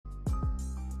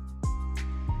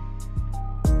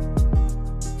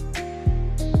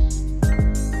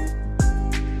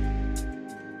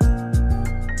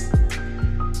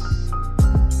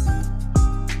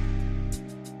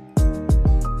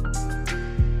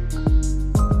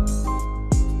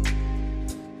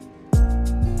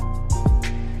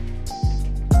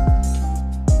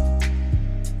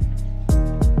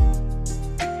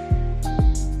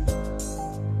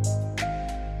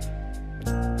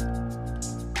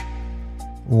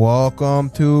Welcome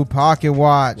to Pocket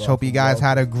Watch. Hope you guys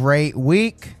had a great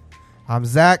week. I'm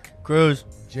Zach. Cruz.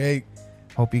 Jake.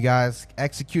 Hope you guys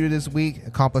executed this week,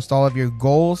 accomplished all of your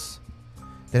goals,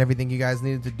 did everything you guys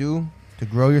needed to do to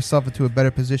grow yourself into a better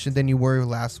position than you were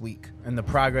last week. And the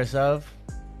progress of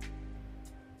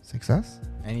Success?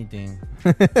 anything.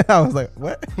 I was like,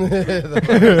 what? All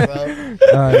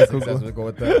right, cool, cool. We'll go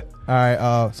with that. All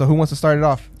right, so who wants to start it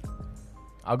off?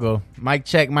 I'll go. Mic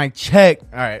check, mic check.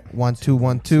 All right. 1 2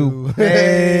 1 2.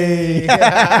 Hey.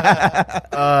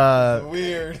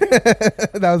 Weird.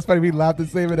 That was funny. We laughed the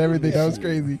same and everything. That was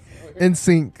crazy. In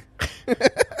sync.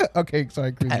 Okay,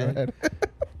 sorry, Chris. Go ahead.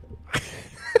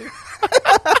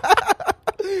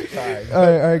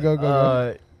 All right,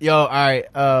 go. All right.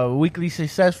 Weekly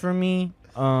success for me.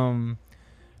 I'm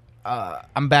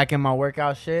back in my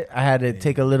workout shit. I had to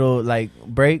take a little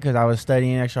break because I was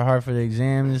studying extra hard for the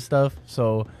exams and stuff.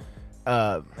 So,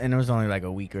 and it was only like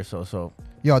a week or so. So,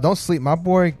 Yo, don't sleep. My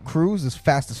boy Cruz is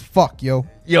fast as fuck, yo.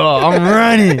 I'm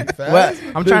running. Well,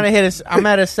 I'm Dude. trying to hit I'm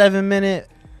at a 7 minute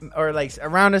or like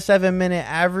around a 7 minute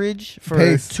average for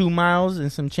Pace. 2 miles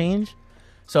and some change.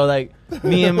 So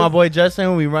me and my boy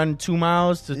Justin, we run 2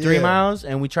 miles to 3 miles,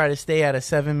 and we try to stay at a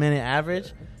 7 minute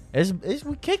average.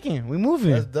 We kicking, we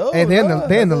moving. That's dope. Hey,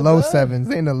 they're in the low sevens.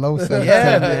 They in the low sevens.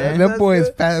 Yeah, man. Them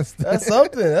boys fast. That's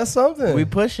something. We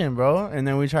pushing, bro, and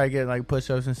then we try to get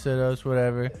push-ups and sit-ups,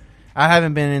 whatever. I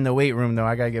haven't been in the weight room though.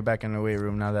 I gotta get back in the weight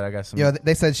room now that I got some. Yo,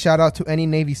 they said shout out to any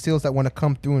Navy SEALs that want to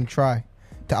come through and try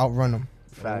to outrun them.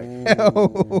 Fact.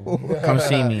 Come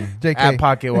see me JK. at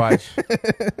Pocket Watch.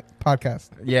 Podcast.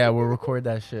 Yeah, we'll record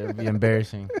that shit. It'd be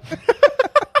embarrassing.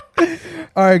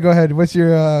 All right, go ahead. What's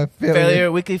your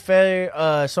failure? Weekly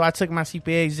failure. So I took my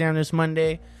CPA exam this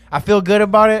Monday. I feel good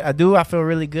about it. I do. I feel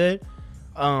really good.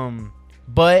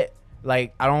 But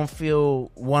I don't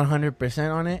feel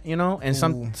 100% on it, you know? And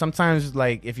sometimes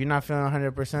if you're not feeling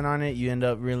 100% on it, you end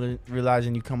up really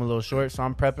realizing you come a little short. So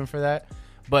I'm prepping for that.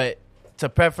 But to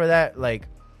prep for that,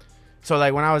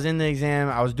 when I was in the exam,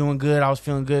 I was doing good. I was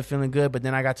feeling good. But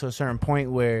then I got to a certain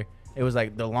point where it was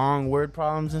the long word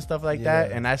problems and stuff like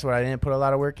that. And that's where I didn't put a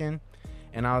lot of work in.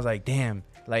 And I was like, damn,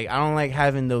 I don't like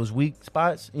having those weak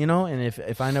spots, you know? And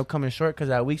if I end up coming short because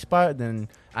of that weak spot, then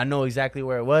I know exactly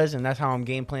where it was. And that's how I'm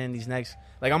game planning these next.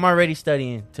 I'm already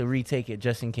studying to retake it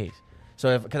just in case.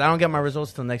 So because I don't get my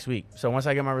results till next week. So once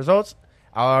I get my results,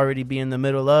 I'll already be in the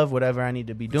middle of whatever I need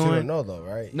to be doing. You don't know though,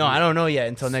 right? No, I don't know yet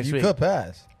until next week. You could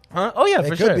pass. Huh? Oh, yeah,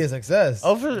 for sure. It could be a success.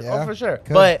 Oh, for sure.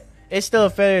 Could. But it's still a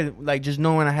failure, just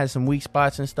knowing I had some weak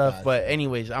spots and stuff. Gotcha. But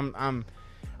anyways,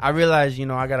 I realized,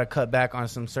 I got to cut back on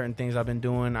some certain things I've been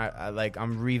doing. I'm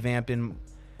revamping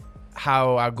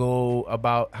how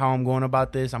I'm going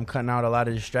about this. I'm cutting out a lot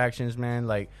of distractions,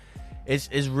 man.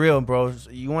 It's real, bro.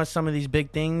 You want some of these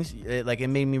big things, it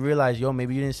made me realize,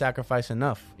 maybe you didn't sacrifice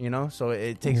enough, so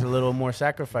it takes a little more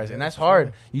sacrifice, and that's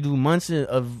hard. You do months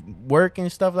of work and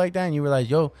stuff like that, and you realize,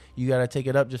 you got to take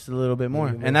it up just a little bit more,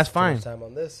 and that's fine. Too much time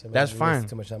on this. That's fine.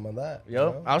 Too much time on that.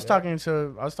 I was talking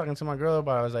to my girl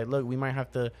about it. I was like, look, we might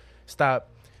have to stop.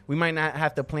 We might not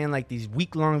have to plan these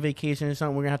week-long vacations or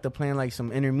something. We're gonna have to plan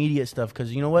some intermediate stuff,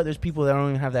 because you know what? There's people that don't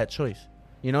even have that choice.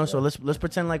 So let's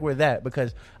pretend like we're that,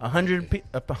 because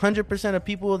 100% of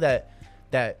people that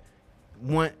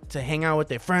want to hang out with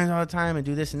their friends all the time and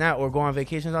do this and that, or go on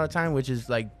vacations all the time, which is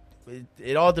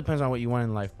it all depends on what you want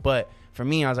in life. But for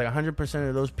me, I was 100%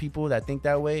 of those people that think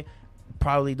that way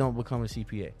probably don't become a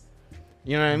CPA.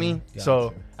 You know what I mean? Gotcha.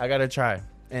 So I gotta try,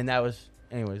 and that was.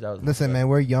 Listen, man,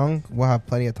 we're young. We'll have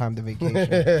plenty of time to vacation.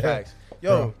 Facts.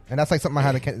 Yo, and that's something I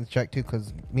had to check too,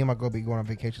 because me and my girl be going on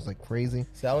vacations like crazy.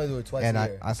 See, I only do it twice and a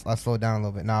year. I slowed down a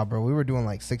little bit. Nah, bro, we were doing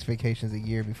 6 vacations a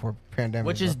year before pandemic,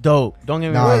 which is dope. Don't get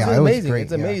me Nah, wrong. yeah, It's it was amazing. great,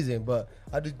 It's amazing, but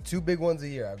I do 2 big ones a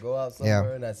year. I go out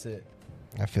somewhere and that's it.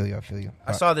 I feel you.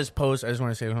 I saw this post. I just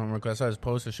want to say it home real quick. I saw this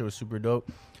post. The shit was super dope.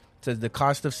 It says the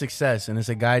cost of success, and it's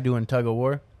a guy doing tug of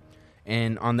war.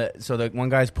 And the one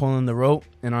guy's pulling the rope,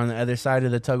 and on the other side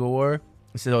of the tug of war,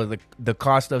 it says the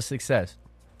cost of success.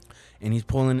 And he's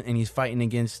pulling and he's fighting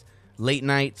against late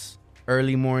nights,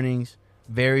 early mornings,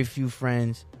 very few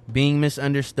friends, being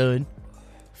misunderstood,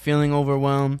 feeling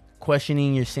overwhelmed,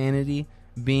 questioning your sanity,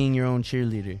 being your own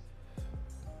cheerleader.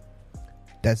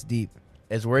 That's deep.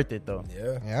 It's worth it though.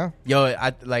 Yeah. Yo,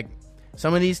 I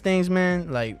some of these things,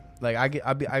 man. I'll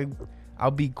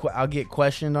get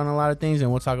questioned on a lot of things,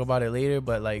 and we'll talk about it later.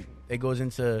 But it goes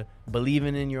into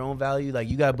believing in your own value.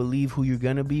 You gotta believe who you're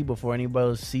gonna be before anybody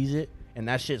else sees it, and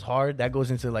that shit's hard. That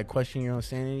goes into questioning your own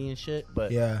sanity and shit.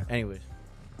 But anyways.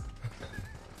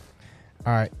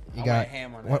 All right, you got.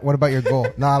 Ham on that. What about your goal?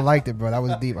 No, I liked it, bro. That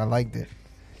was deep. I liked it.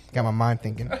 Got my mind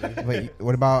thinking. But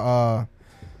what about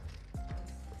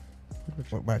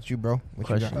What about you, bro? What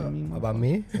Question. you got? About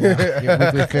me? Yeah, your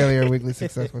weekly failure, weekly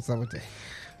success. What's up with it?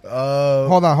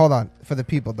 Hold on. For the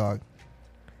people, dog.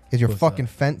 Is your What's fucking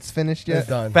up? fence finished yet? It's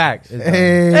done. Facts. It's done.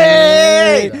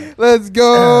 Hey, let's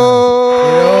go.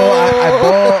 You know, I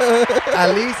bought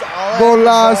at least all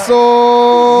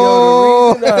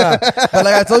Golazo. But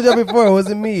like I told you before, it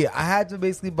wasn't me. I had to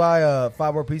basically buy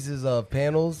 5 more pieces of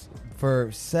panels for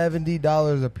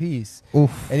 $70 a piece.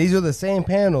 Oof. And these are the same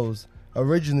panels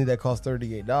originally that cost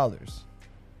 $38.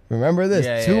 Remember this?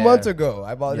 Yeah, 2 yeah, months yeah. ago,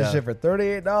 I bought this Yeah. shit for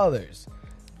 $38.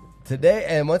 Today,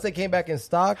 and once they came back in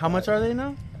stock, How much are they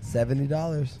now?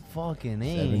 $70. Fucking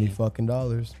 $70 fucking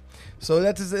dollars. So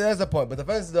that's the point. But the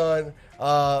fence is done.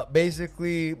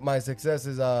 Basically, my success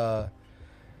is I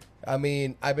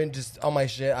mean, I've been just on my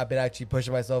shit. I've been actually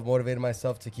pushing myself, motivating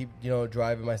myself to keep,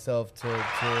 driving myself to.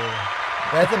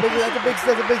 That's a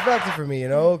big factor for me,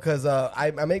 because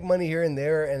I make money here and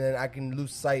there, and then I can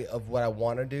lose sight of what I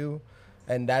want to do,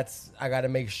 and I got to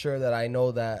make sure that I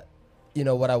know that.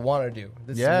 What I want to do.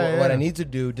 This is what I need to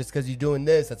do. Just because you're doing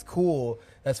this, that's cool.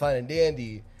 That's fine and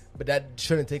dandy. But that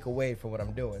shouldn't take away from what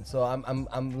I'm doing. So I'm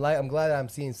glad that I'm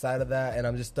seeing side of that, and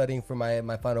I'm just studying for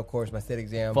my final course, my state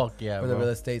exam. Fuck yeah, for the bro.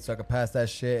 real estate, so I can pass that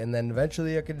shit, and then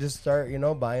eventually I could just start,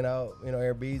 buying out,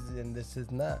 Airbnbs and this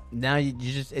and that. Now it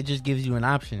just gives you an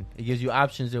option. It gives you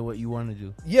options of what you want to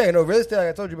do. Yeah, real estate, like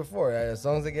I told you before. As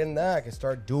long as I get in that, I can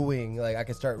start doing, I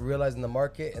can start realizing the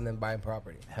market and then buying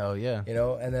property. Hell yeah.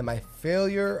 And then my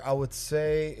failure, I would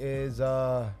say, is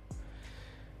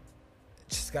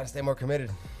just gotta stay more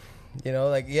committed. I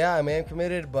am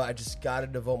committed, but I just gotta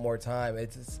devote more time.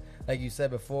 It's like you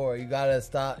said before, you gotta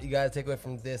stop. You gotta take away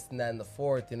from this and that and the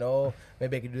fourth.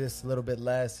 Maybe I could do this a little bit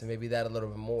less and maybe that a little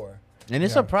bit more. And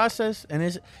it's a process,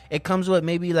 and it comes with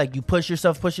maybe like you push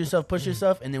yourself,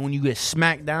 and then when you get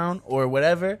smacked down or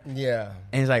whatever, Yeah.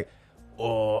 and it's like,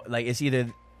 it's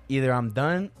either I'm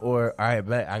done or all right,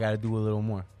 bet I gotta do a little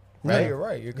more. Yeah, Right? you're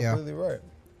right. You're completely right.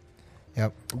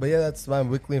 Yep. But yeah, that's my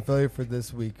weekly failure for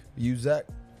this week. You, Zach?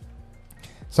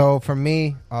 So for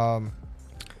me,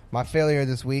 my failure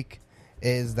this week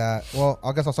is that,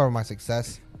 I guess I'll start with my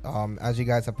success. As you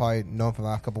guys have probably known for the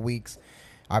last couple weeks,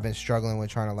 I've been struggling with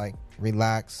trying to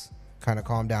relax, kind of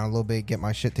calm down a little bit, get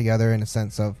my shit together in a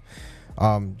sense of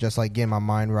just getting my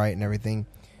mind right and everything.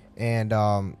 And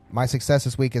my success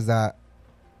this week is that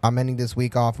I'm ending this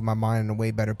week off with my mind in a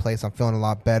way better place. I'm feeling a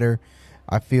lot better.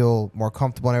 I feel more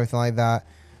comfortable and everything like that.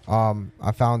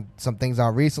 I found some things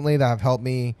out recently that have helped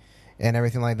me and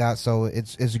everything like that. So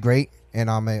it's great, and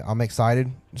I'm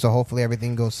excited. So hopefully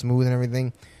everything goes smooth and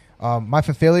everything. My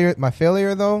failure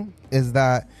though is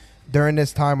that during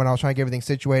this time when I was trying to get everything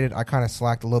situated, I kind of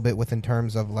slacked a little bit in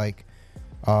terms of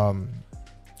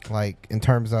in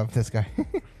terms of this guy,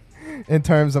 in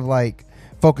terms of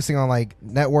focusing on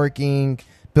networking,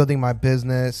 building my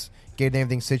business, getting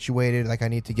everything situated like I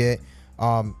need to get.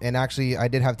 And actually, I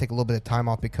did have to take a little bit of time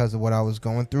off because of what I was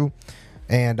going through.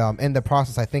 And in the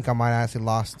process, I think I might have actually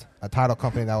lost a title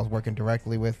company that I was working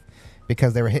directly with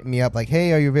because they were hitting me up like,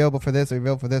 hey, are you available for this? Are you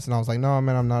available for this? And I was like, no,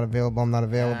 man, I'm not available.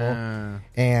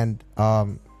 And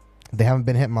they haven't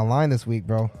been hitting my line this week,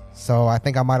 bro. So I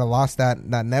think I might have lost that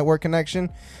network connection.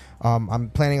 I'm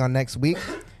planning on next week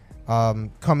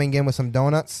coming in with some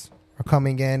donuts or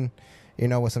coming in,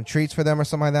 with some treats for them or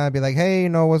something like that. I'd be like, hey,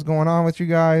 what's going on with you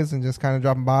guys? And just kind of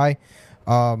dropping by.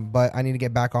 But I need to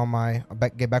get back on my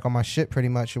shit pretty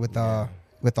much with all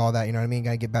that. You know what I mean?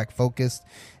 Got to get back focused,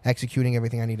 executing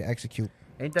everything I need to execute.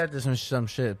 Ain't that just some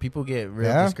shit? People get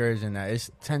real discouraged in that. It's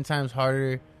 10 times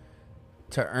harder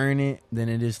to earn it than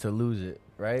it is to lose it,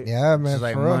 right? Yeah, man. It's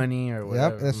like money or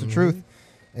whatever. Yep, that's the truth.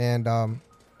 And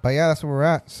but yeah, that's where we're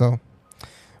at. So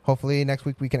hopefully next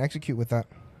week we can execute with that.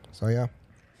 So yeah.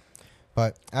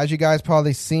 But as you guys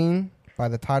probably seen by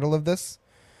the title of this,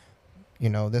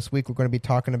 this week we're going to be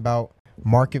talking about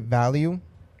market value.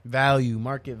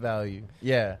 Market value.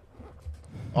 Yeah.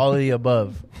 All of the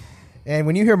above. And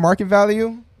when you hear market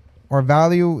value or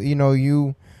value,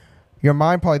 your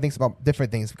mind probably thinks about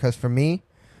different things. Because for me,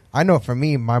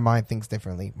 my mind thinks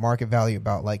differently. Market value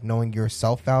about knowing your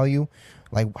self-value,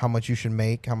 how much you should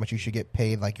make, how much you should get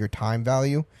paid, your time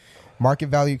value. Market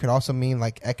value could also mean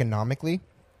economically,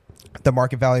 the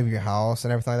market value of your house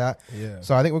and everything like that. Yeah.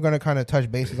 So I think we're going to kind of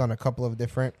touch bases on a couple of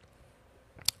different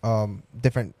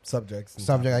subjects.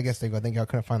 I guess I think y'all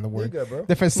couldn't find the word. You're good, bro.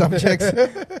 Different subjects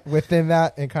within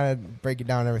that and kind of break it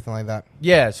down and everything like that.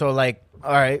 Yeah, so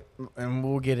all right, and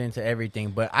we'll get into everything,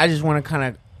 but I just want to kind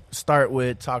of start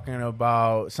with talking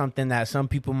about something that some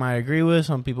people might agree with,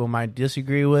 some people might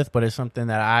disagree with, but it's something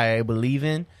that I believe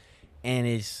in, and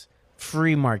it's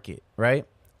free market, right?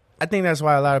 I think that's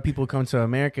why a lot of people come to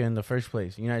America in the first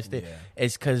place, United States. Yeah.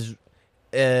 It's because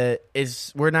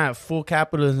we're not full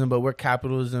capitalism, but we're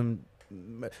capitalism.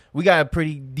 We got a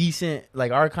pretty decent,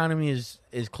 like our economy is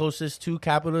closest to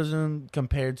capitalism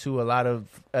compared to a lot of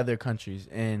other countries.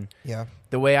 And Yeah.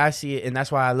 the way I see it, and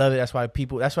that's why I love it. That's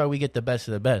why we get the best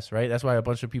of the best, right? That's why a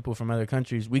bunch of people from other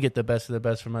countries, we get the best of the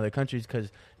best from other countries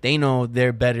because they know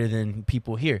they're better than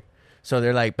people here. So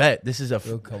they're like, bet this is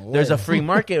there's a free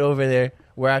market over there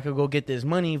where I could go get this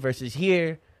money versus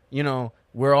here. You know,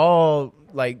 we're all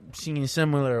like seeing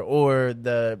similar, or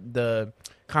the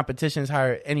competition's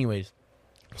higher, anyways.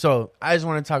 So I just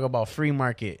want to talk about free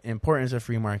market, importance of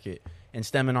free market, and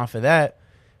stemming off of that,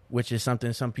 which is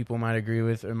something some people might agree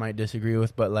with or might disagree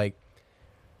with, but like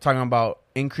talking about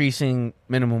increasing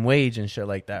minimum wage and shit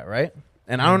like that, right?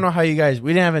 And I don't know how you guys,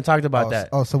 we haven't talked about that.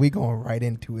 Oh, so we going right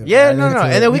into it. Yeah, right no, into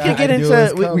and it. then we can get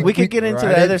into we can get into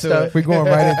Right the other into stuff. it. We're going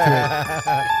right into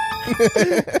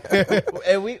it.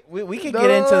 And we can No, get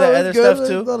into the let's other go, stuff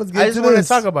too. let's get I just to want to this.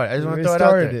 talk about it. I just want We to throw it out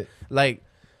started there. it. Like,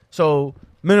 so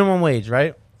minimum wage,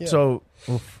 right? Yeah. So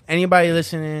anybody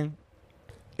listening,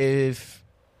 if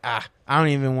I don't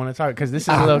even want to talk because this is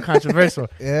a little controversial.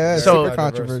 Yeah, it's So- super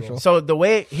controversial. So the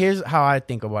way, here's how I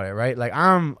think about it, right? Like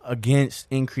I'm against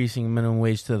increasing minimum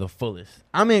wage to the fullest.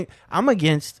 I'm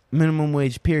against minimum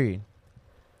wage, period.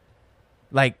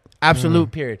 Like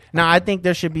absolute period. Now I think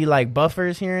there should be like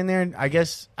buffers here and there. I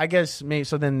guess maybe,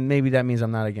 so then maybe that means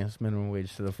I'm not against minimum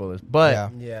wage to the fullest. But Yeah.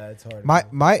 Yeah, it's hard.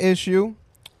 My issue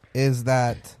is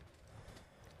that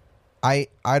I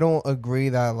don't agree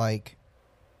that like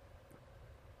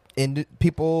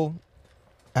people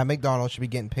at McDonald's should be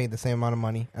getting paid the same amount of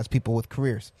money as people with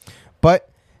careers. But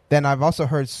then I've also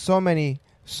heard so many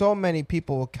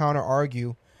people counter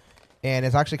argue, and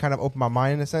it's actually kind of opened my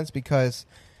mind in a sense, because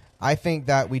I think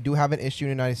that we do have an issue in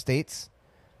the United States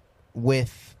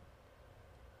with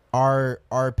our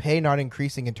pay not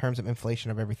increasing in terms of inflation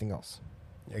of everything else.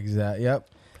 Exactly. Yep.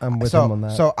 I'm with so, him on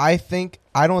that. So I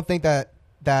don't think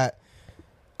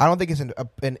it's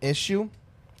an issue.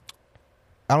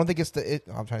 I don't think it's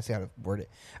I'm trying to see how to word it.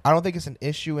 I don't think it's an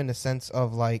issue in the sense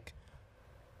of like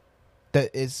that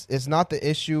it's not the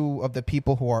issue of the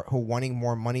people who are wanting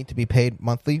more money to be paid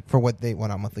monthly for what they, well,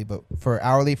 not monthly, but for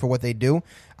hourly for what they do.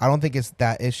 I don't think it's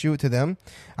that issue to them.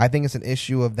 I think it's an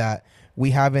issue of that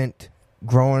we haven't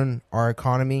grown our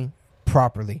economy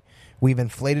properly. We've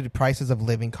inflated the prices of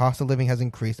living. Cost of living has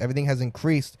increased. Everything has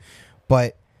increased,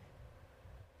 but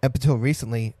up until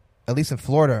recently, at least in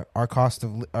Florida,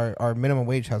 our minimum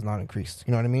wage has not increased.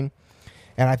 You know what I mean?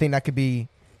 And I think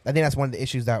that's one of the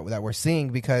issues that we're seeing,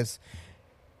 because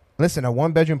listen, a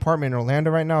 1-bedroom apartment in Orlando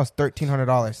right now is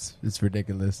 $1,300, it's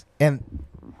ridiculous. and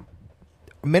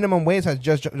minimum wage has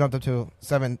just jumped up to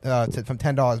from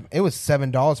 $10. It was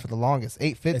 $7 for the longest.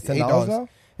 It's $8 $10 now?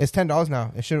 It's $10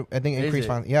 now. It should, I think, Is increased it?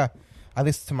 finally. Yeah, at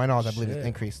least to my knowledge, I believe it Shit.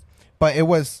 increased. But it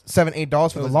was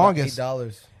 $7-8 for the longest.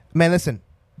 $8. Man, listen,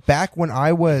 back when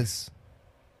I was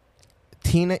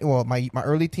my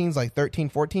early teens, like 13,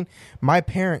 14, my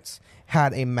parents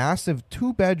had a massive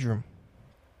two-story,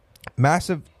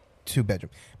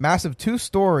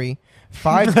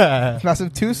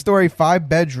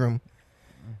 5-bedroom,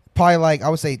 probably like I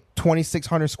would say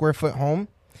 2,600 square foot home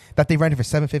that they rented for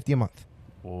 $750 a month.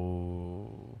 oh,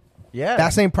 yeah, That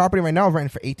same property right now is renting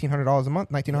for $1,800 a month,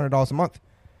 $1,900 a month.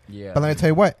 yeah. But let me tell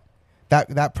you what,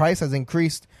 that price has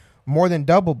increased more than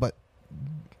double, but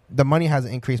the money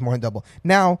hasn't increased more than double.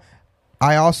 Now,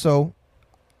 I also,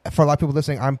 for a lot of people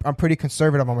listening, I'm pretty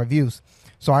conservative on my views,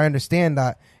 so I understand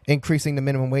that increasing the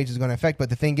minimum wage is going to affect. But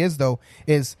the thing is, though,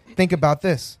 is think about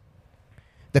this: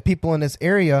 the people in this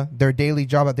area, their daily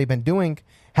job that they've been doing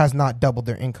has not doubled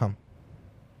their income.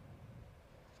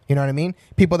 You know what I mean?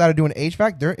 People that are doing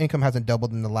HVAC, their income hasn't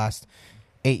doubled in the last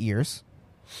 8 years.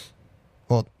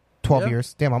 Well, 12 Yeah.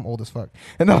 years. Damn, I'm old as fuck.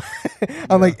 And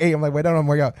I'm like 8. I'm like, wait, don't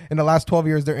work out. In the last 12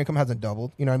 years, their income hasn't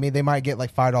doubled. You know what I mean? They might get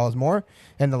like $5 more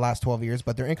in the last 12 years,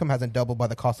 but their income hasn't doubled, but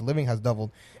the cost of living has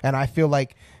doubled. And I feel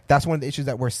like that's one of the issues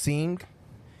that we're seeing.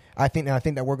 I think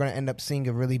that we're going to end up seeing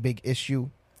a really big issue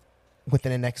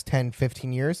within the next 10,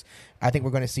 15 years. I think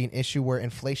we're going to see an issue where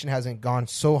inflation hasn't gone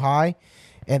so high,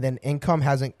 and then income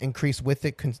hasn't increased with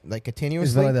it continuously.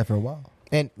 It's been like that for a while.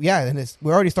 And yeah, and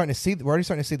we're already starting to see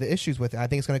the issues with it. I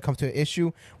think it's going to come to an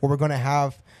issue where we're going to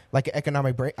have like an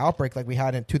economic outbreak like we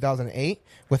had in 2008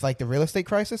 with like the real estate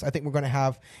crisis. I think we're going to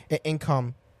have an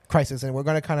income crisis, and we're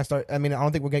going to kind of start. I mean, I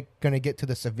don't think we're going to get to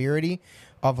the severity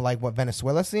of like what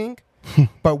Venezuela's seeing,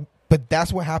 but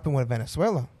that's what happened with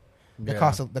Venezuela. The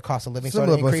cost of living started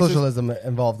Similar, but increases. socialism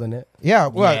involved in it. Yeah,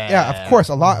 well, yeah, of course,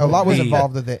 a lot was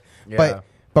involved with it, Yeah.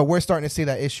 But we're starting to see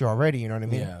that issue already. You know what I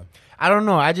mean? Yeah. I don't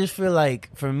know. I just feel like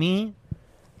for me,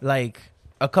 like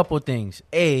a couple things.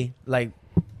 Like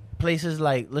places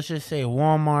like, let's just say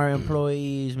Walmart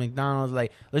employees, McDonald's,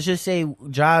 like let's just say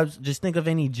jobs. Just think of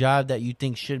any job that you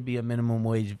think should be a minimum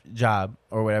wage job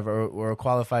or whatever, or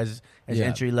qualifies as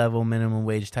entry level minimum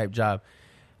wage type job.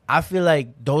 I feel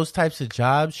like those types of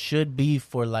jobs should be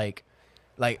for like,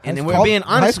 and then we're being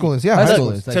honest. High schoolers, yeah.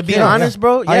 Schoolers. To be honest,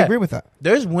 bro, yeah, I agree with that.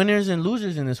 there's winners and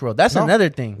losers in this world. That's No. another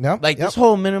thing. No. Like Yep. this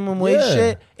whole minimum wage Yeah.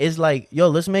 shit is like, yo,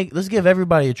 let's give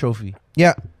everybody a trophy.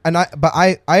 Yeah, and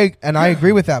I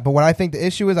agree with that. But what I think the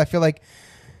issue is, I feel like,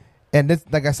 and this,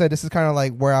 like I said, this is kind of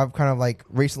like where I've kind of like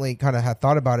recently kind of had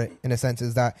thought about it in a sense,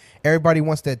 is that everybody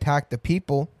wants to attack the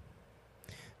people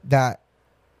that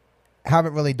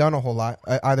haven't really done a whole lot,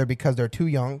 either because they're too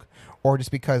young or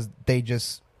just because they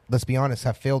just, let's be honest,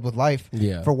 have failed with life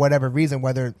for whatever reason,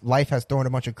 whether life has thrown a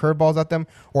bunch of curveballs at them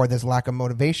or there's lack of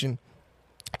motivation.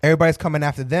 Everybody's coming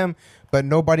after them, but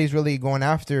nobody's really going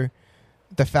after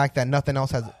the fact that nothing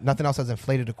else has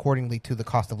inflated accordingly to the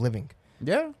cost of living.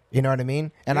 Yeah. You know what I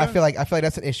mean? And Yeah. I feel like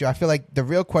that's an issue. I feel like the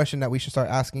real question that we should start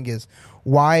asking is,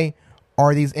 why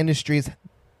are these industries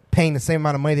paying the same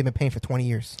amount of money they've been paying for 20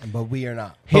 years? But we are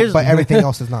not. But everything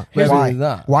else is not. Here's- Why? Here's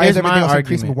not. Why Here's is everything my else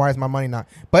increasing, argument. but why is my money not?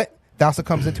 But that also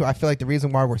comes into, I feel like the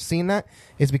reason why we're seeing that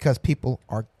is because people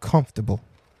are comfortable.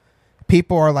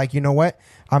 People are like, you know what?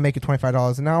 I'm making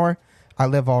 $25 an hour. I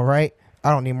live all right. I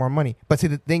don't need more money. But see,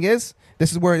 the thing is,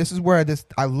 this is where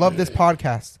I love this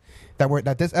podcast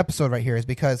that this episode right here is,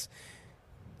 because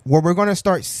where we're going to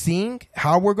start seeing,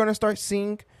 how we're going to start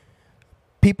seeing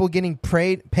people getting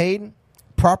paid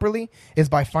properly is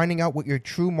by finding out what your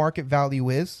true market value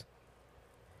is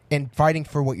and fighting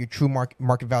for what your true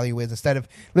market value is, instead of,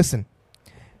 listen,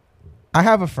 I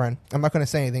have a friend, I'm not going to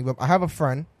say anything, but I have a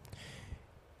friend,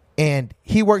 and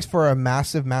he works for a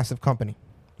massive company.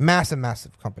 Massive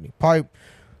company. Probably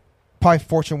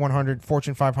Fortune 100,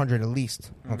 Fortune 500 at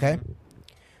least. Okay?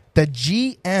 The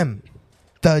GM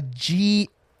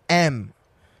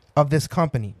of this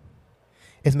company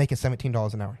is making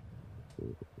 $17 an hour.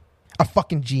 A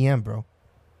fucking GM, bro.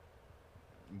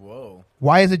 Whoa.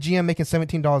 Why is a GM making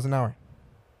 $17 an hour?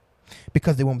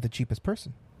 Because they went with the cheapest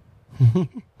person.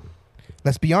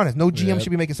 Let's be honest. No GM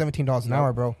should be making $17 an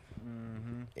hour, bro.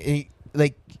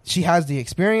 Like, she has the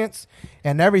experience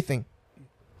and everything,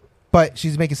 but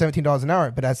she's making $17 an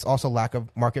hour. But that's also lack of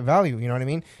market value. You know what I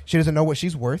mean? She doesn't know what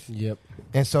she's worth. Yep.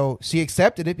 And so she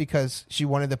accepted it because she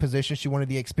wanted the position. She wanted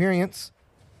the experience.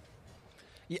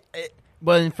 Yeah,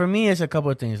 but for me, it's a couple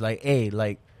of things. Like,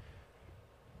 like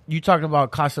you talking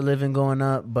about cost of living going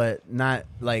up, but not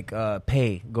like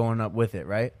pay going up with it,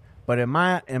 right? But in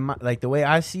my like, the way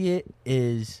I see it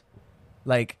is,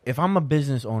 like, if I'm a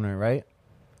business owner, right,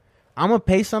 I'm gonna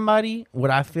pay somebody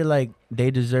what I feel like they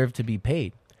deserve to be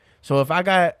paid. So if I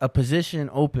got a position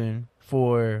open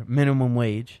for minimum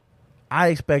wage, I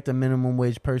expect a minimum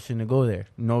wage person to go there.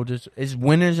 No, just, it's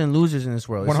winners and losers in this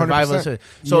world. It's 100%. survival.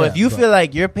 So Yeah, if you but- feel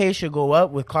like your pay should go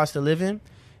up with cost of living,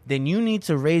 then you need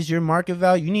to raise your market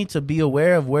value. You need to be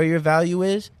aware of where your value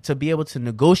is to be able to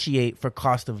negotiate for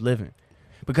cost of living.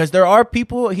 Because there are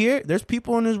people here, there's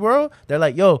people in this world, they're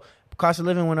like, yo, cost of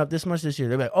living went up this much this year.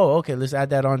 They're like, oh, okay, let's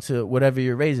add that on to whatever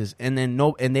your raises. And then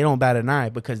and they don't bat an eye,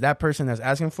 because that person that's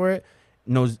asking for it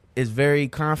is very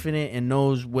confident and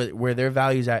knows where their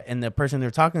value's at, and the person they're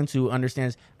talking to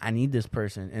understands, I need this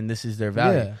person and this is their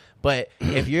value. Yeah. But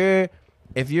if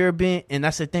you're being, and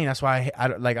that's the thing, that's why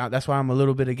that's why I'm a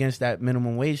little bit against that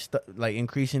minimum wage like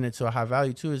increasing it to a high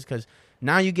value too, is because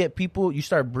now you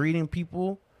start breeding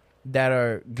people that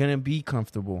are gonna be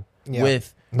comfortable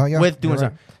with doing you're something.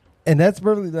 right. And that's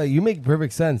perfectly, like, you make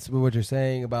perfect sense with what you're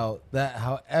saying about that.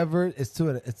 However, it's to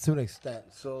an extent.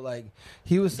 So, like,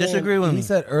 he was saying, Disagree with me. He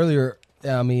said earlier,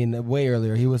 I mean, way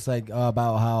earlier, he was like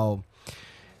about how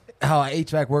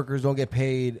HVAC workers don't get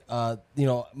paid,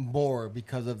 more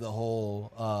because of the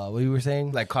whole what you were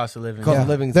saying, Like cost of living. cost of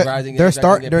living is They're- rising. They're HVAC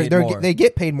don't get paid they're more. they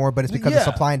get paid more, but it's because of Yeah.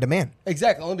 supply and demand.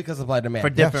 Exactly, only because of supply and demand.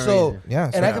 For different so, reasons. Yeah,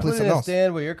 so and I completely completely something else.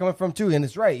 understand where you're coming from too, and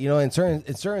it's right. You know, in certain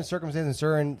circumstances, in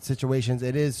certain situations,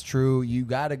 it is true. You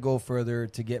got to go further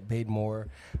to get paid more.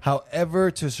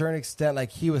 However, to a certain extent, like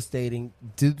he was stating,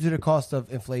 due to the cost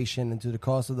of inflation and to the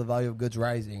cost of the value of goods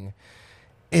rising,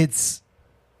 it's,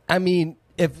 I mean,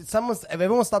 if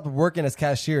everyone stopped working as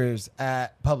cashiers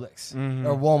at Publix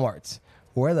or Walmart's,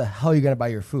 where the hell are you gonna buy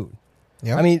your food?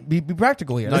 Yeah. I mean, be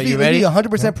practical here. No, Let's you be ready?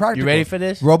 100% practical. You ready for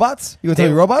this? Robots? You gonna tell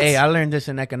me robots? Hey, I learned this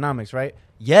in economics, right?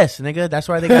 Yes, nigga. That's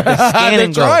why they got the scan They're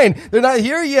and go. trying. They're not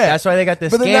here yet. That's why they got the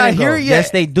But scan they're not and go. here yet.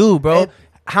 Yes, they do, bro. And-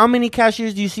 How many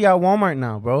cashiers do you see at Walmart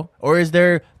now, bro? Or is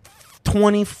there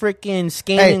 20 freaking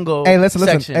scan and go. Hey, listen.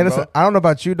 section, Hey, listen. bro. I don't know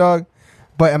about you, dog,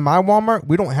 but in my Walmart,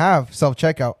 we don't have self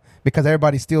checkout because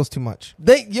everybody steals too much.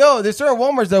 There's certain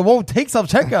Walmarts that won't take self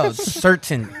checkouts.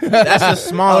 Certain. That's a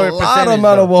smaller a lot percentage.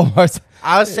 amount of though. Walmarts.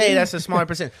 I'll say that's a smaller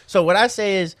percent. So what I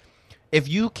say is, if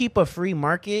you keep a free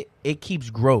market, it keeps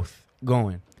growth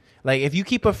going. Like if you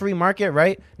keep a free market,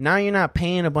 right? Now you're not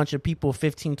paying a bunch of people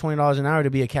 $15, $20 an hour to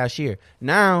be a cashier.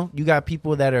 Now you got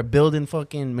people that are building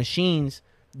fucking machines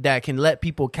that can let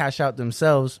people cash out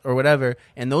themselves or whatever.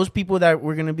 And those people that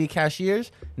were going to be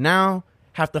cashiers now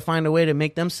have to find a way to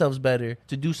make themselves better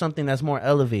to do something that's more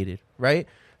elevated, right?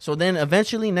 So then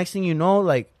eventually, next thing you know,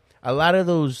 like a lot of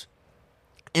those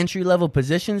entry level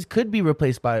positions could be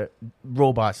replaced by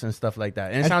robots and stuff like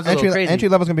that. And it sounds a little crazy. Entry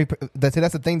level is gonna be.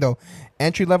 That's the thing, though.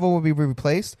 Entry level will be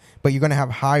replaced, but you're gonna have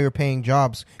higher paying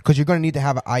jobs because you're gonna need to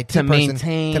have an IT To person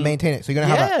maintain- to maintain it. So you're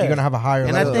gonna have a higher.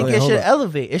 And I level. think Wait, it hold should up.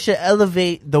 elevate. It should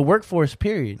elevate the workforce.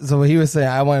 Period. So what he was saying,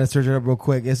 I want to search it up real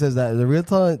quick. It says that the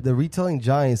retailing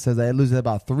giant says that it loses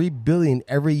about $3 billion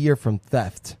every year from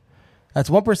theft. That's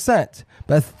 1%.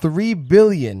 That's $3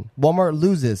 billion Walmart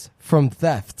loses from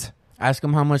theft. Ask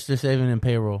them how much they're saving in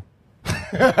payroll.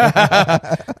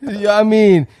 Yeah, I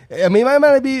mean, it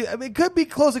might be. I mean, it could be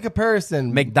close in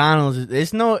comparison. McDonald's,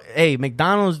 it's no. Hey,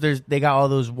 McDonald's, they got all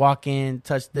those walk-in,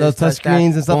 touch this, Those touch that,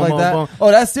 screens and stuff boom, like boom, that. boom.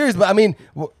 Oh, that's serious. But I mean,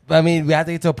 we have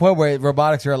to get to a point where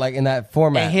robotics are like in that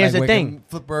format. And here's like the where you thing. can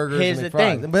flip burgers. Here's and make the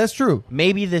fries. thing. But that's true.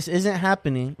 Maybe this isn't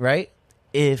happening, right?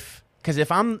 Because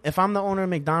if I'm the owner of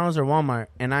McDonald's or Walmart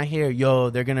and I hear, yo,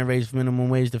 they're gonna raise minimum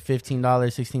wage to $15,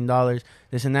 $16,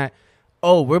 this and that.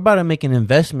 Oh, we're about to make an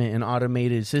investment in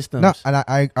automated systems. No, and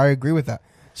I agree with that.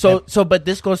 So but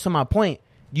this goes to my point.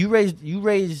 You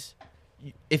raise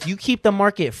if you keep the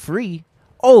market free,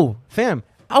 oh fam,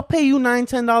 I'll pay you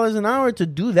 $9-10 an hour to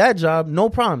do that job, no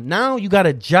problem. Now you got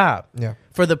a job. Yeah.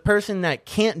 For the person that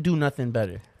can't do nothing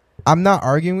better. I'm not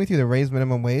arguing with you to raise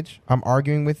minimum wage. I'm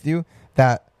arguing with you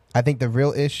that I think the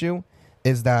real issue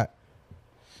is that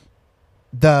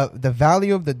the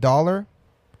value of the dollar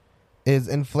is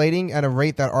inflating at a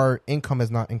rate that our income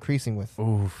is not increasing with.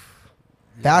 Oof.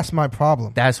 That's my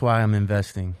problem. That's why I'm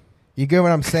investing. You get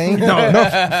what I'm saying?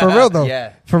 No, for real though.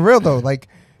 Yeah. For real though. Like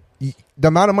the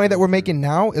amount of money that we're making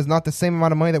now is not the same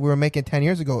amount of money that we were making 10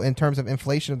 years ago in terms of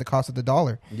inflation of the cost of the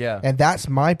dollar. Yeah. And that's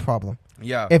my problem.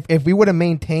 Yeah. If we would have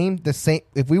maintained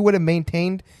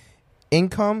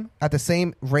income at the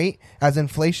same rate as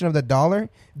inflation of the dollar,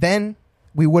 then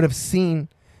we would have seen,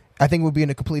 I think we'd be in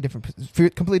a completely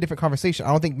different conversation. I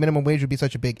don't think minimum wage would be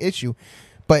such a big issue.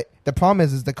 But the problem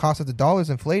is the cost of the dollar is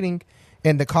inflating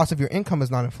and the cost of your income is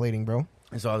not inflating, bro.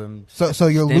 It's all them. So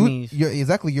you're stimmies.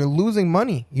 you're losing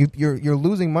money. You're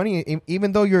losing money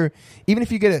even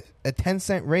if you get a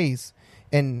 10-cent raise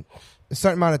in a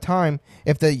certain amount of time,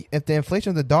 if the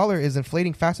inflation of the dollar is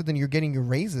inflating faster than you're getting your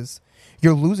raises,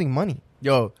 you're losing money.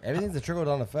 Yo, Everything's a trickle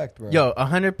down effect, bro.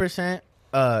 100%.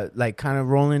 Like kind of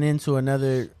rolling into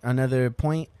another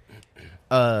point.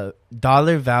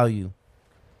 Dollar value.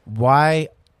 Why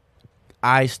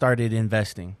I started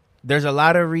investing. There's a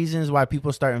lot of reasons why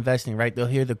people start investing, right? They'll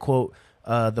hear the quote,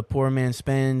 the poor man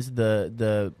spends,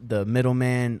 the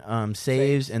middleman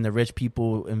saves, and the rich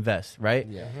people invest, right?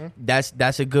 Yeah.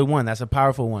 That's a good one. That's a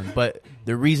powerful one. But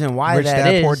the reason why Rich that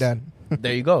dad, is, poor dad.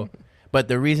 there you go. But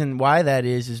the reason why that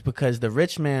is because the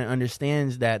rich man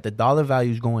understands that the dollar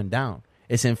value is going down.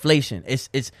 It's inflation.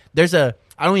 There's a,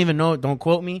 I don't even know, don't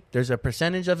quote me. There's a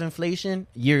percentage of inflation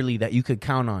yearly that you could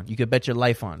count on. You could bet your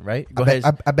life on, right? Go ahead.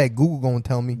 I bet Google gonna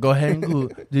tell me. Go ahead and Google,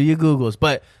 do your Googles.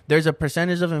 But there's a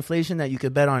percentage of inflation that you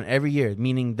could bet on every year,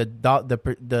 meaning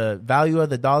the value of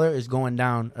the dollar is going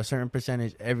down a certain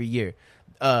percentage every year.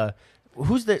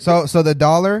 Who's the So the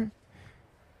dollar,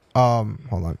 hold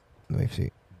on, let me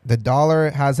see. The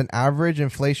dollar has an average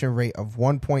inflation rate of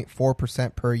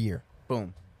 1.4% per year.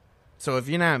 boom. So if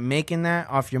you're not making that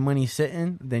off your money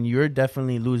sitting, then you're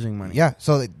definitely losing money. Yeah,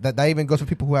 so that even goes for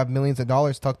people who have millions of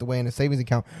dollars tucked away in a savings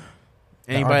account.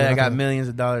 Anybody that got nothing. millions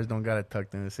of dollars don't got it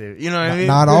tucked in the savings. You know what I mean?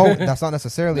 Not all. That's not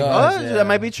necessarily. No. Oh, Yeah. that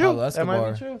might be true. Pablo That might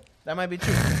Escobar. be true. That might be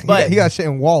true. But But he got shit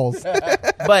in walls.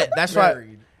 but that's why.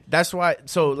 That's why.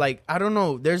 So like I don't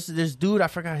know. There's this dude. I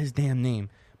forgot his damn name.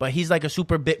 But he's like a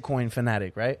super Bitcoin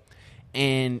fanatic, right?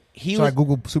 And he So I was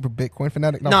Google super Bitcoin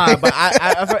fanatic. No, nah, but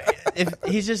if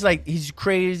he's just like he's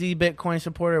crazy Bitcoin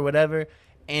supporter or whatever.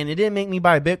 And it didn't make me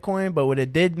buy Bitcoin, but what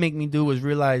it did make me do was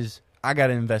realize I got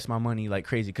to invest my money like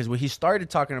crazy. Because what he started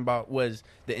talking about was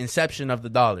the inception of the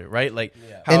dollar, right? Like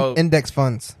how index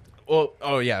funds.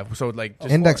 Oh yeah. So like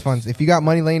just Index funds. If you got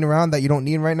money laying around that you don't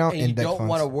need right now, And you index don't funds.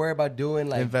 want to worry about doing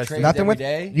like Investing. trades Nothing every with-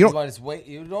 day. you You don't- want to just wait.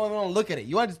 You don't even want to look at it.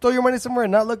 You want to just throw your money somewhere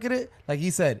and not look at it. Like he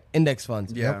said, index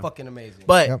funds. Yeah. They're fucking amazing.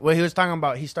 But Yep. what he was talking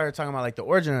about, he started talking about like the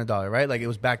origin of the dollar, right? Like it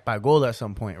was backed by gold at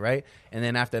some point, right? And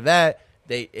then after that,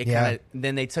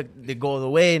 then they took the gold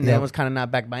away, and then Yep. it was kind of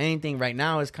not backed by anything. Right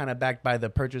now, it's kind of backed by the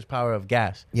purchase power of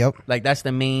gas. Yep. Like that's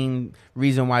the main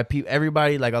reason why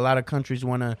everybody, like a lot of countries,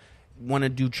 want to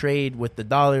do trade with the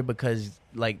dollar, because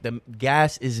like the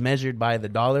gas is measured by the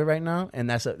dollar right now, and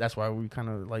that's why we kind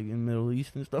of like in the Middle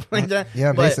East and stuff like that.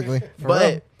 Yeah, But- basically. For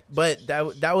real. but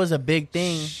that was a big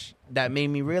thing that made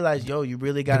me realize, yo, you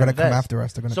really got They're to gonna invest. come after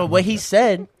us. They're gonna. So come what after he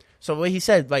us.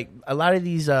 said, like a lot of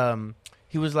these,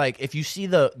 he was like, if you see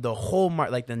the whole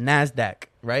market, like the NASDAQ,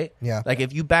 right? Yeah. Like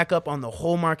if you back up on the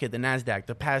whole market, the NASDAQ,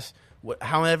 the past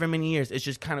however many years, it's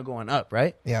just kind of going up,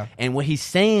 right? Yeah. And what he's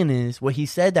saying is, what he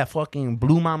said that fucking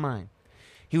blew my mind.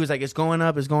 He was like, it's going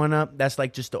up. That's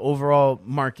like just the overall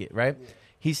market, right? Yeah.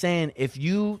 He's saying if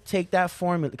you take that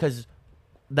formula, because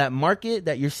that market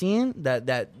that you're seeing,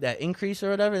 that increase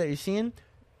or whatever that you're seeing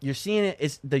it.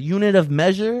 It's the unit of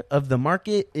measure of the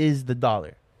market is the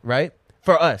dollar, right?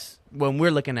 For us, when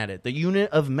we're looking at it, the unit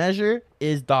of measure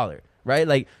is dollar, right?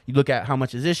 Like you look at how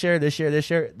much is this share.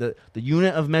 The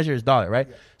unit of measure is dollar, right?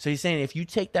 Yeah. So he's saying if you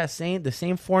take the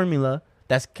same formula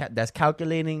that's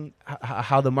calculating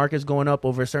how the market's going up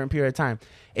over a certain period of time,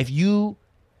 if you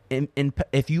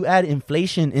add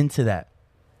inflation into that.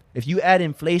 If you add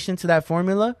inflation to that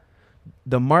formula,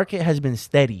 the market has been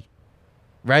steady,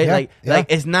 right? Yeah,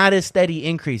 like it's not a steady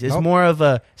increase. It's Nope. more of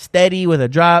a steady with a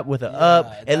drop, with an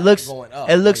up. It looks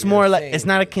more like it's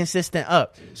not a consistent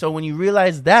up. So when you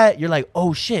realize that, you're like,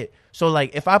 oh shit. So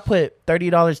like if I put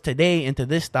 $30 today into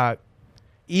this stock,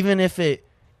 even if it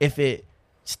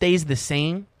stays the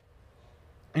same,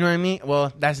 you know what I mean?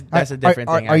 Well, that's a different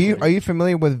thing. Are you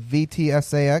familiar with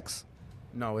VTSAX?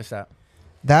 No, what's that?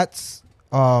 That's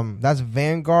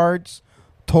Vanguard's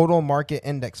total market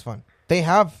index fund. They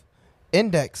have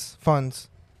index funds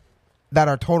that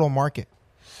are total market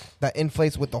that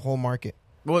inflates with the whole market.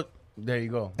 Well, there you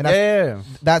go. And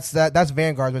that's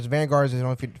Vanguard. Which Vanguard is,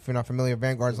 if you're not familiar,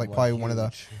 Vanguard is like probably one of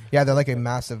the they're like a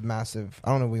massive.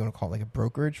 I don't know what you want to call it, like a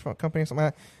brokerage company or something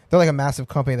like that. They're like a massive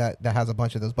company that has a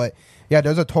bunch of those. But yeah,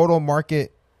 there's a total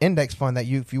market index fund that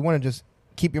if you want to just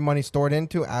keep your money stored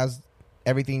into as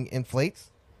everything inflates.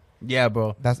 Yeah,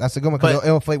 bro. That's a good one because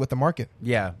it'll inflate with the market.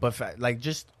 Yeah, but like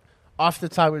just off the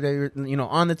topic that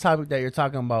on the topic that you're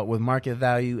talking about with market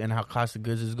value and how cost of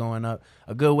goods is going up,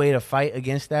 a good way to fight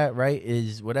against that, right,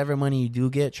 is whatever money you do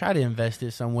get, try to invest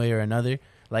it some way or another.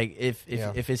 Like if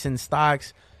it's in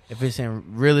stocks, if it's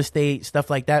in real estate, stuff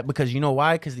like that, because you know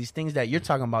why? Because these things that you're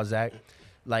talking about, Zach,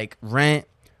 like rent,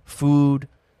 food,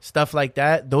 stuff like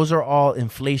that, those are all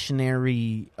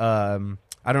inflationary.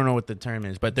 I don't know what the term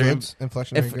is, but they're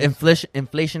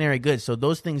inflationary goods. So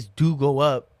those things do go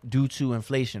up due to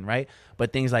inflation, right?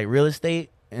 But things like real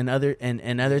estate and other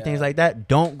things like that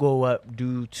don't go up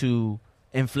due to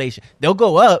inflation. They'll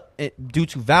go up due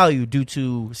to value, due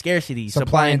to scarcity,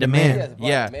 supply and demand.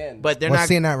 Yeah, but they're not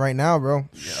seeing that right now, bro.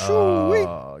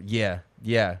 Yeah,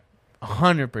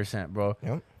 100%, bro.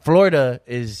 Yep. Florida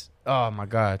is, oh my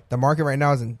god, the market right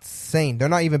now is insane. They're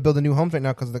not even building new homes right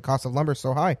now because the cost of lumber is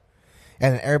so high.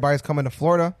 And everybody's coming to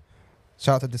Florida.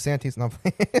 Shout out to DeSantis. No,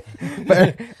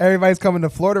 but everybody's coming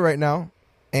to Florida right now,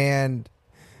 and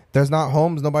there's not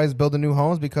homes. Nobody's building new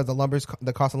homes because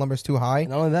the cost of lumber is too high.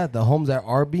 Not only that, the homes that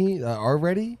are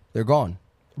ready, they're gone.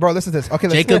 Bro, listen to this. Okay,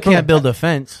 Jacob can't build a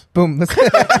fence. Boom. I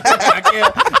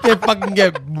can't fucking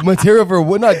get material for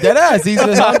wood. Not dead ass. He's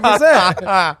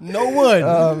 100%. No wood.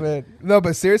 Oh man. No,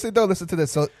 but seriously though, listen to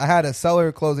this. So I had a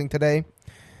seller closing today.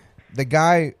 The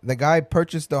guy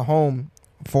purchased a home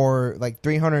for like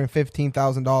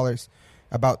 $315,000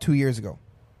 about 2 years ago.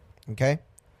 Okay.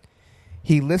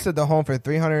 He listed the home for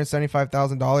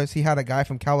 $375,000. He had a guy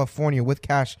from California with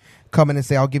cash come in and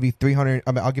say, I'll give you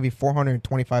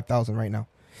 $425,000 right now.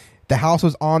 The house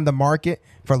was on the market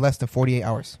for less than 48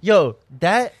 hours. Yo,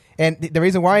 that... And the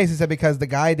reason why is that because the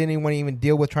guy didn't want to even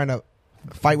deal with trying to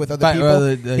fight with other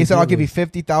people. He said, I'll give you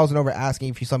 $50,000 over asking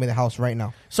if you sell me the house right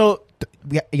now. So...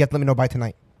 You have to let me know by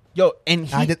tonight. Yo, and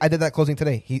I did that closing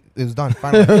today. It was done.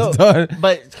 Finally.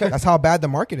 But that's how bad the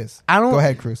market is. I don't... Go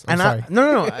ahead, Cruz. I'm sorry.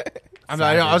 No.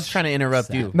 I was trying to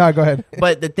interrupt you. No, go ahead.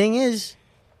 But the thing is,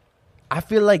 I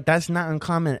feel like that's not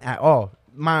uncommon at all.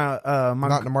 Not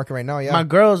in the market right now, yeah. My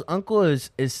girl's uncle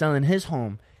is selling his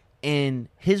home, and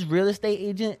his real estate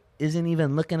agent isn't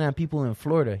even looking at people in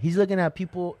Florida. He's looking at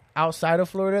people outside of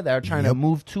Florida that are trying to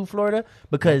move to Florida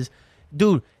because,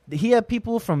 dude, he had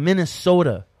people from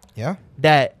Minnesota Yeah.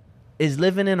 that is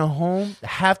living in a home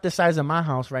half the size of my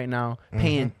house right now,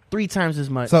 paying 3 times as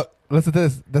much. So listen to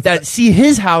this. That see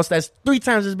his house that's 3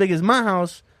 times as big as my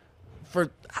house for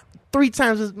 3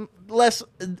 times as less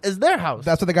as their house.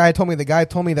 That's what the guy told me. The guy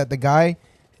told me that the guy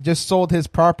just sold his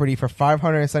property for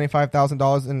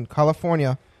 $575,000 in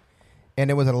California, and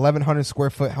it was an 1,100 square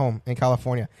foot home in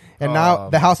California. And now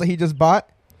the house that he just bought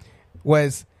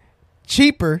was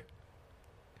cheaper,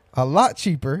 a lot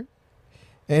cheaper,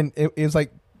 and it was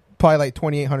like probably like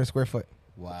 2,800 square foot.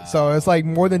 Wow. So it's like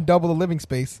more than double the living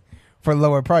space for a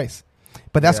lower price.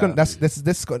 But that's Yeah.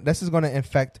 this is going to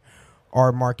affect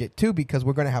our market too, because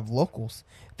we're going to have locals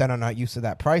that are not used to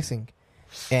that pricing,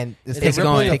 and It's It's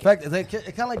going- going effect.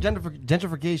 It's kind of like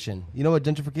gentrification. You know what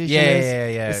gentrification Yeah,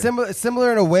 is? yeah. It's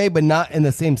similar in a way, but not in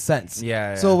the same sense.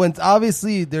 Yeah, So yeah. when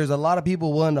obviously there's a lot of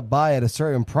people willing to buy at a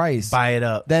certain price, Buy it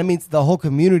up. that means the whole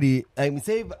community. I mean,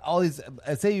 say if all these.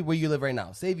 Say where you live right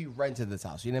now. Say if you rented this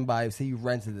house, you didn't buy. Say you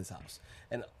rented this house,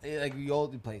 and like you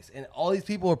old the place, and all these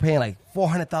people are paying like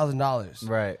 $400,000.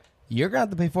 Right. You're gonna have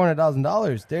to pay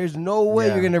 $400,000. There's no way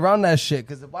Yeah. you're gonna round that shit.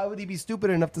 Because why would he be stupid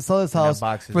enough to sell this house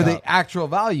box it for the up. actual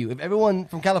value? If everyone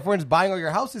from California is buying all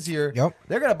your houses here, Yep.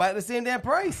 they're gonna buy it at the same damn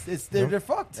price. They're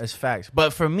fucked. That's facts.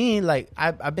 But for me, like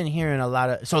I've been hearing a lot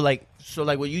of so like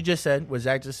what you just said, what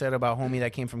Zach just said about homie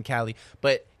that came from Cali.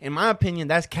 But in my opinion,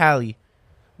 that's Cali.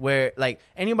 Where like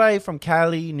anybody from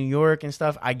Cali, New York, and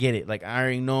stuff, I get it. Like I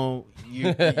already know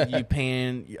you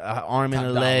paying an arm and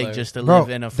a Top leg dollar. just to bro, live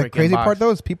in a freaking the crazy box. part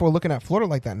though is people are looking at Florida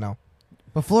like that now.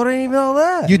 But Florida ain't even all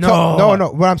that. You No. no.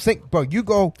 What I'm saying, bro, If you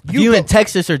go, in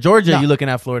Texas or Georgia, Nah. you looking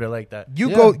at Florida like that.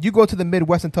 you Yeah. go to the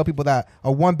Midwest and tell people that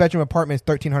a 1-bedroom apartment is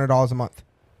 $1,300 a month.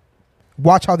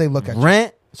 Watch how they look at you,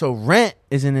 Rent. So rent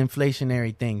is an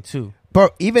inflationary thing too. bro.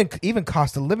 Even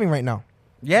cost of living right now.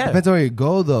 Yeah. Depends on where you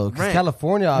go though. Because Rent.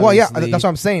 California, Well, yeah, obviously, that's what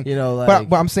I'm saying. You know, but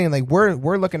like, I'm saying like we're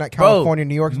looking at Bro, California,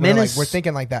 New York, Minnes- we're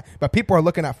thinking like that. But people are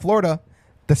looking at Florida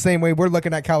the same way we're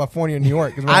looking at California and New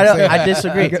York. is what I'm saying. I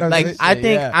disagree. You get what I'm Like saying? I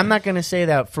think Yeah. I'm not gonna say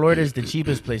that Florida is the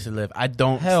cheapest place to live. I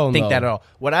don't Hell think no. that at all.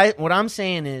 What I'm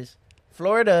saying is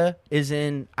Florida is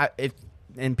in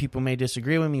and people may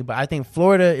disagree with me, but I think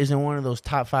Florida is in one of those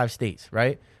top 5 states,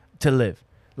 right, to live.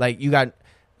 Like you got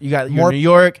More- New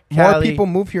York, more Cali, people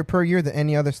move here per year than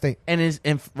any other state. and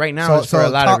right now it's for a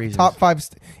lot top, of reasons. Top 5,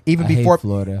 even I hate before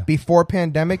Florida. before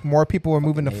pandemic, more people were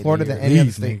moving to hate it Florida here. than any other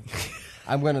Please, state.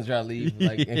 I'm gonna try to leave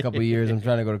like in a couple of years. I'm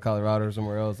trying to go to Colorado or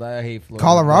somewhere else. I hate Florida.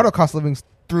 Colorado cost of living's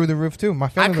through the roof too. My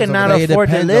family could lives over not there. It afford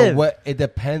to depends live. on what. It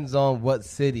depends on what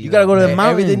city. You gotta go to the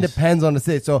Everything mountains. depends on the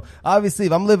city. So obviously,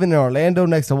 if I'm living in Orlando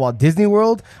next to Walt Disney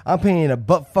World, I'm paying a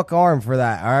butt fuck arm for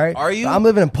that. All right. Are you? I'm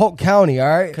living in Polk County. All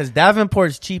right. Because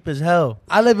Davenport's cheap as hell.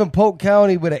 I live in Polk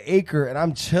County with an acre, and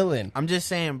I'm chilling. I'm just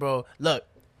saying, bro. Look,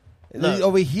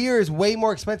 Over here is way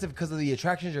more expensive because of the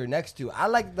attractions you're next to. I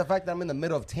like the fact that I'm in the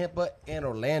middle of Tampa and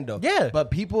Orlando. Yeah. But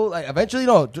people like eventually,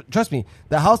 no, trust me.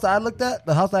 The house that I looked at,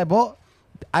 the house that I bought,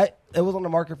 it was on the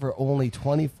market for only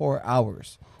 24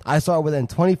 hours. I saw it within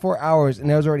 24 hours, and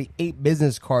there was already 8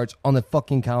 business cards on the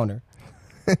fucking counter.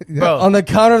 bro. On the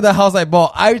counter of the house I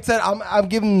bought, I said I'm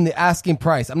giving them the asking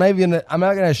price. I'm not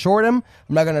gonna short him.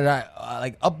 I'm not gonna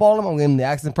like upball him. I'm giving them the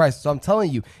asking price. So I'm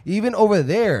telling you, even over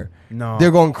there, No.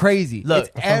 they're going crazy. Look, it's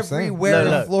that's what I'm saying. everywhere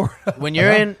Look, in Florida. when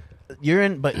you're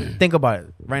in, but think about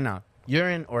it right now. You're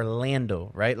in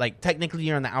Orlando, right? Like technically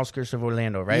you're on the outskirts of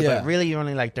Orlando, right? Yeah. But really you're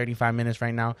only like 35 minutes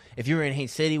right now. If you were in Haiti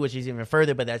City, which is even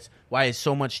further, but that's why it's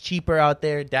so much cheaper out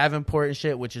there. Davenport and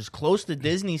shit, which is close to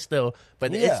Disney still,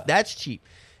 but Yeah. that's cheap.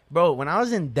 Bro, when I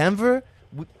was in Denver,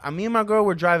 me and my girl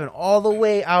were driving all the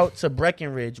way out to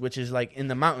Breckenridge, which is like in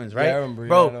the mountains, right? Yeah, I remember. Yeah,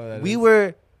 Bro, I know what that we is.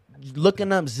 were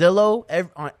looking up Zillow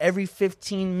on every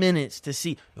 15 minutes to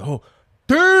see, oh,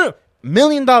 damn, $1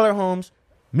 million homes,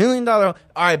 $1 million. All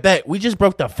right, bet. We just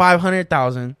broke the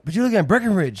 500,000. But you're looking at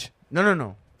Breckenridge.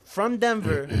 No. From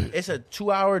Denver, it's a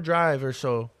 2-hour drive or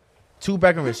so to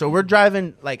Breckenridge. So we're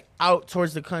driving like out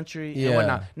towards the country Yeah. and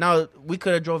whatnot. Now, we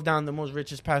could have drove down the most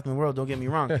richest path in the world, don't get me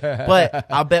wrong. But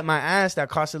I'll bet my ass that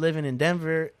cost of living in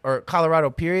Denver or Colorado,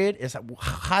 period, is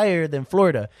higher than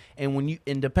Florida. And when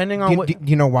and depending on Do what...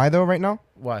 you know why though? Right now,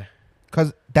 Why?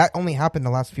 because that only happened the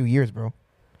last few years, bro.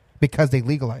 Because they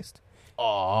legalized.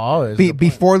 Oh,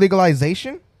 Before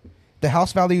legalization, the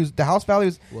house values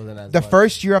Wasn't as the much.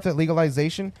 first year after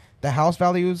legalization, the house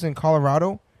values in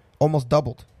Colorado almost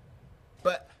doubled.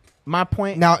 But my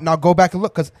point... Now go back and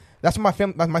look, because that's where my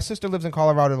family. My sister lives in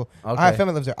Colorado. Okay. I have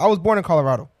family lives there. I was born in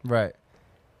Colorado. Right.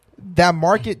 That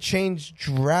market changed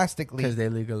drastically Because they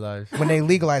legalized. when they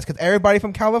legalized. Because everybody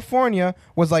from California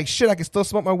was like, "Shit, I can still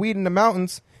smoke my weed in the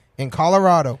mountains in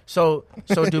Colorado. So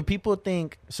do people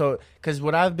think so? Because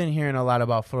what I've been hearing a lot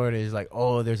about Florida is like,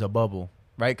 oh, there's a bubble,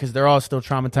 right? Because they're all still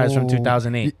traumatized from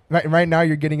 2008. Right now,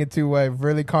 you're getting into a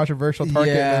really controversial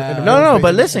target. Yeah. in the No, space.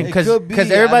 but listen, It could be.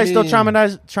 because everybody's I still mean-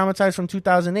 traumatized from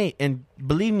 2008, and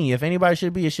believe me, if anybody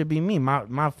should be, it should be me.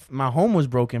 My home was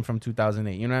broken from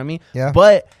 2008. You know what I mean? Yeah.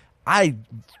 But I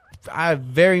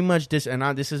very much this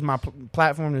is my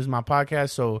platform. This is my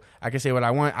podcast, so I can say what I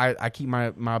want. I keep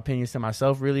my opinions to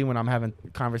myself really when I'm having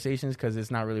conversations because it's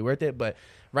not really worth it. But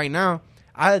right now,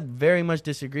 I very much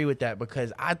disagree with that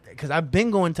because I've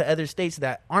been going to other states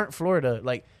that aren't Florida.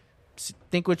 Like,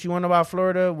 think what you want about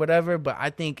Florida, whatever, but I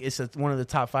think it's one of the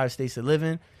top 5 states to live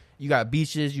in. You got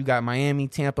beaches, you got Miami,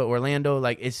 Tampa, Orlando.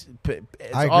 Like it's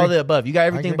I all agree. the above. You got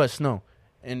everything agree. but snow.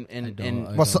 And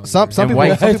Well, some And people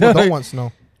white. don't want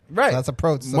snow. right. So that's a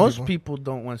pro. to some Most people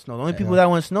don't want snow. The only Yeah. people that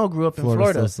want snow grew up in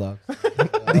Florida. still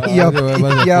sucks. Yo,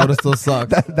 Florida still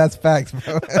sucks. That's facts,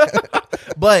 bro.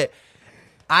 But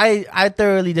I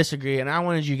thoroughly disagree, and I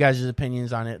wanted you guys'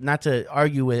 opinions on it. Not to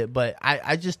argue with it, but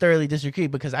I just thoroughly disagree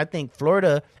because I think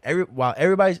Florida, while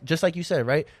everybody's just like you said,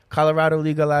 right? Colorado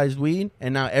legalized weed,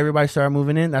 and now everybody started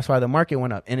moving in. That's why the market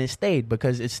went up, and it stayed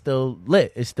because it's still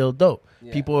lit. It's still dope.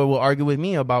 Yeah. People will argue with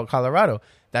me about Colorado.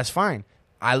 That's fine.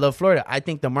 I love Florida. I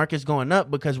think the market's going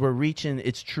up because we're reaching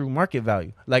its true market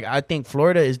value. Like, I think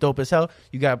Florida is dope as hell.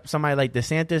 You got somebody like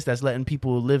DeSantis that's letting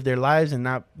people live their lives and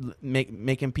not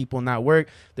making people not work.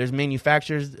 There's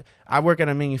manufacturers. I work at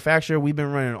a manufacturer. We've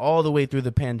been running all the way through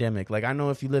the pandemic. Like, I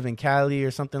know if you live in Cali or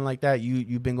something like that,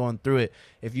 you've been going through it.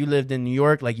 If you lived in New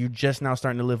York, like, you're just now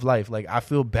starting to live life. Like, I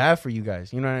feel bad for you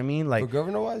guys. You know what I mean? Like, For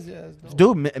governor-wise, yeah. it's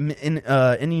dope. dude, in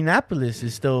Indianapolis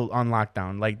is still on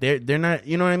lockdown. Like they're not,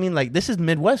 you know what I mean? Like, this is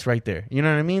Midwest right there. You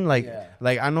know what I mean? Like Yeah.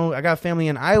 like I know I got family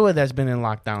in Iowa that's been in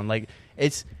lockdown. Like,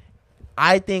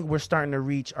 I think we're starting to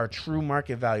reach our true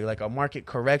market value, like a market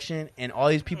correction, and all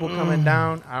these people coming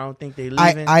down. I don't think they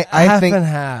leaving. I Half think and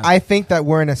half. I think that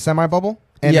we're in a semi bubble,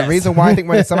 and Yes. the reason why I think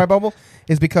we're in a semi bubble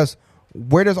is because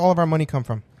where does all of our money come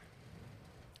from?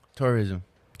 Tourism.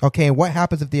 Okay, and what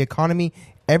happens if the economy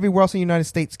everywhere else in the United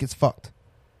States gets fucked?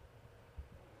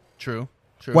 True.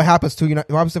 What happens to what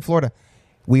happens to Florida?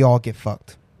 We all get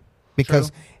fucked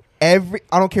because I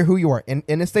don't care who you are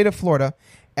in the state of Florida,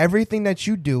 everything that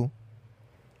you do,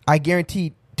 I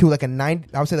guarantee to like I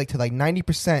would say like to like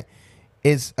 90%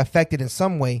 is affected in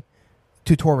some way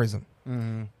to tourism.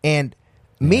 Mm-hmm. And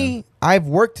me, I've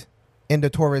worked in the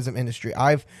tourism industry.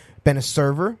 I've been a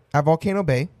server at Volcano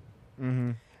Bay.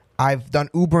 Mm-hmm. I've done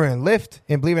Uber and Lyft,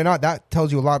 and believe it or not, that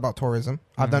tells you a lot about tourism.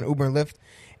 I've done Uber and Lyft,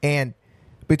 and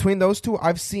between those two,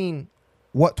 I've seen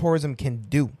what tourism can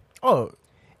do. Oh,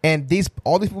 And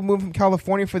all these people moving from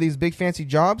California for these big fancy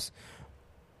jobs,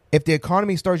 if the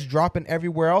economy starts dropping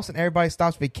everywhere else and everybody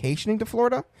stops vacationing to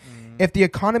Florida, if the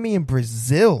economy in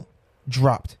Brazil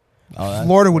dropped, that's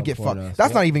Florida would so get Florida. fucked.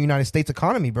 That's Yeah. not even United States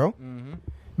economy, bro. mm-hmm.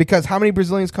 Because how many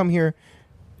Brazilians come here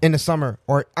in the summer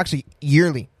or actually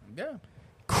yearly? Yeah,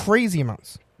 Crazy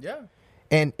amounts. yeah.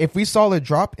 And if we saw a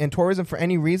drop in tourism for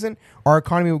any reason, our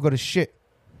economy would go to shit.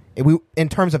 In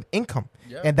terms of income,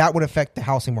 Yeah. and that would affect the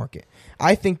housing market.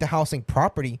 I think the housing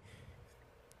property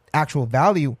actual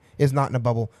value is not in a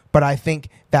bubble, but I think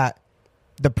that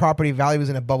the property value is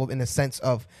in a bubble in the sense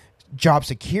of job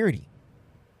security,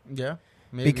 Yeah,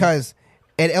 maybe. because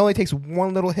it only takes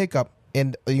one little hiccup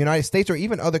in the United States or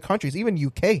even other countries, even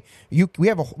UK. We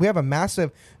have a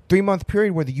massive 3-month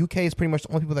period where the UK is pretty much the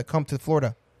only people that come to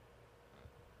Florida.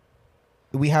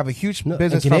 We have a huge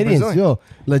business and from Canadians, Brazil. yo,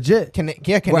 legit.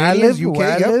 Canadians, Where I live, UK,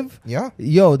 where I yep. live, Yeah.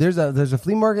 Yo, there's a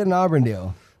flea market in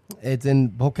Auburndale. It's in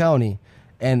Polk County,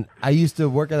 and I used to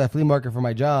work at that flea market for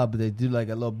my job. They do like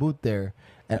a little booth there,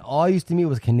 and all I used to meet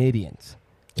was Canadians.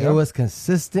 Yeah. It was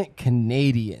consistent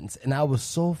Canadians, and I was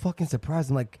so fucking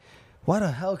surprised. I'm like, why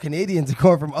the hell Canadians are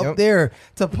going from up Yep. there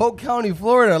to Polk County,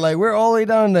 Florida? Like, we're all the way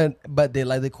down there, but they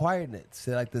like the quietness,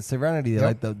 they like the serenity, they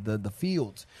Yep. like the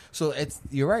fields. So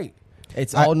you're right.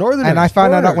 It's all northern. And I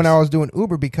found that out when I was doing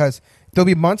Uber, because there'll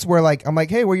be months where like I'm like,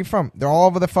 hey, where you from? They're all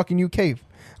over the fucking UK.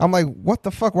 I'm like, what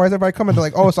the fuck? Why is everybody coming? They're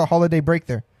like, oh, it's a holiday break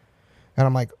there. And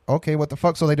I'm like, okay, what the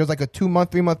fuck? So there's like a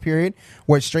 2-month, 3-month period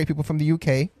where it's straight people from the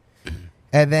UK.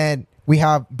 And then we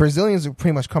have Brazilians are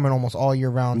pretty much coming almost all year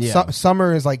round. Yeah.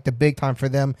 Summer is like the big time for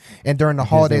them, and during the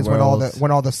holidays when World.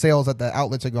 all the sales at the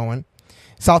outlets are going.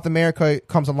 South America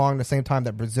comes along the same time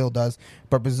that Brazil does,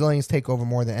 but Brazilians take over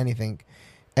more than anything.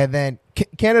 And then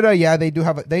Canada, yeah, they do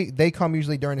have they come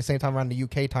usually during the same time around the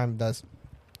UK time does.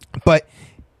 But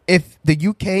if the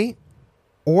UK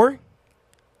or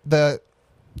the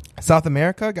South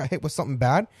America got hit with something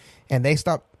bad and they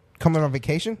stop coming on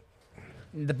vacation,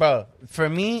 Bro, for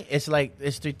me, it's like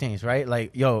it's three things, right?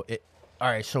 Like, all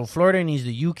right, so Florida needs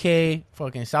the UK,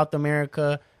 fucking South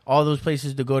America, all those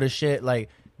places to go to shit. Like,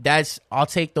 I'll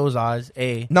take those odds.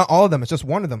 A, Not all of them. It's just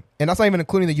one of them, and that's not even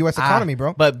including the U.S. economy,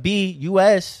 bro. But B,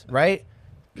 US, right?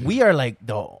 We are like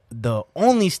the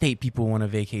only state people want a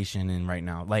vacation in right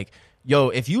now. Like,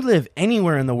 if you live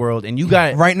anywhere in the world and you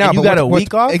got right now, and you got a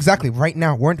week off, exactly. Right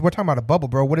now, we're talking about a bubble,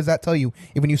 bro. What does that tell you?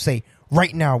 When you say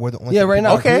right now, we're the only Yeah, right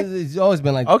now. Okay. It's always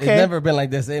been like. Okay. It's never been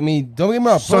like this. I mean, don't get me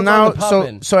wrong. so now,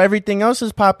 so everything else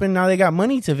is popping. Now they got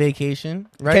money to vacation,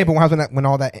 right? Okay, but what happens when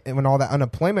all that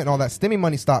unemployment and all that stimmy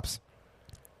money stops?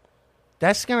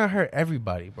 That's gonna hurt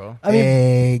everybody, bro. I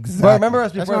mean, exactly. bro, remember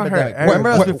us before the That's not pandemic. hurt. Remember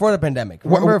us What- before the pandemic.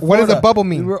 what- Remember what does a Florida? bubble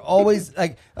mean? We were always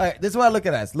like, all right, this is what I look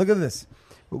at us. Look at this.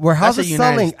 We're That's houses a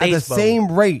United selling at the States bubble.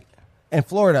 same rate in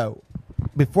Florida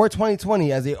before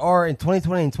 2020 as they are in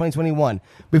 2020 and 2021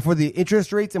 before the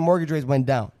interest rates and mortgage rates went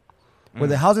down. Where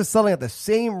the houses selling at the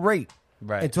same rate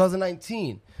Right. in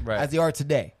 2019 Right. as they are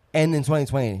today and in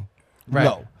 2020.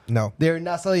 Right. No. They're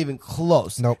not selling even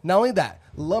close. Nope. Not only that,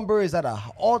 lumber is at an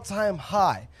all-time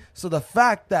high. So the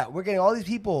fact that we're getting all these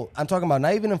people, I'm talking about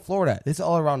not even in Florida, this is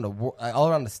all around all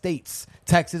around the states,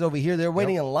 Texas over here, they're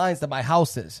waiting in lines to buy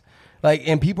houses. Like,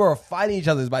 and people are fighting each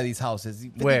other to buy these houses.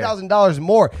 $50,000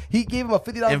 more. He gave him a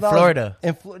 $50,000 In Florida.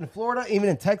 in Florida, even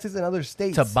in Texas and other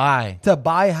states To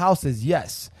buy houses.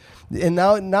 Yes. And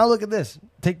now look at this.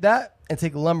 Take that and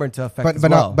take lumber into effect. But as but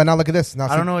well. now look at this. Now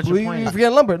I don't know what your point You is.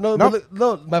 forget lumber. No, No.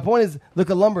 no. My point is, look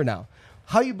at lumber now.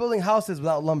 How are you building houses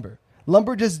without lumber?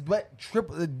 Lumber just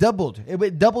doubled.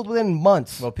 It doubled within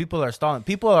months. Well, people are stalling.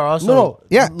 People are also No,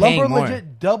 Yeah. paying lumber more.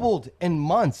 legit doubled in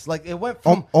months. Like it went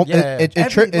from Yeah. It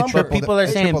Every lumber. tripled. People are it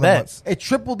saying tripled in bet. months. it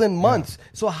tripled in months.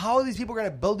 So how are these people going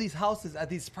to build these houses at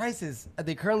these prices that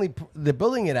they're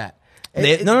building it at?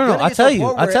 It's No. gonna I'll get to tell a you.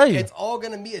 point I'll where tell you. It's all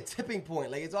going to be a tipping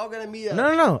point. Like it's all going to be a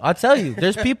No. I'll tell you.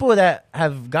 There's people that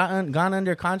have gone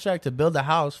under contract to build a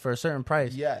house for a certain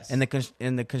price. Yes. And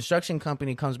the construction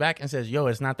company comes back and says, "Yo,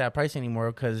 it's not that price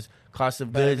anymore because cost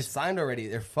of But if goods." it's signed already,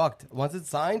 they're fucked. Once it's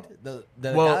signed, the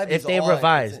Well, guy if is they all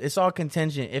revise, in. it's all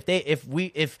contingent. If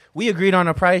we agreed on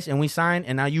a price and we signed,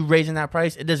 and now you raising that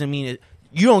price, it doesn't mean it.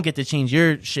 You don't get to change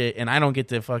your shit, and I don't get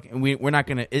to fucking. We're not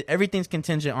gonna. Everything's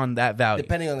contingent on that value.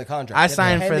 Depending on the contract. I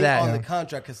signed for Depending that. on Yeah. the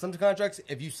contract, because some contracts,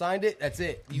 if you signed it, that's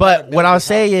it. You gotta But build what I'll this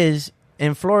say house. is,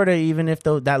 in Florida, even if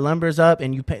that lumber's up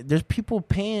and you pay, there's people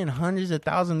paying hundreds of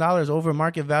 $1,000s over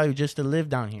market value just to live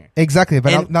down here. Exactly.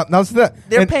 But And now it's that.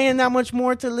 They're And- paying that much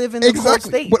more to live in the cold exactly.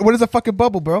 state. What is a fucking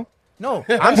bubble, bro? No,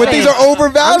 I'm When saying, things are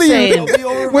overvalued. saying- It'll be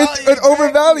overvalued, When it's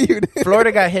overvalued.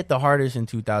 Florida got hit the hardest in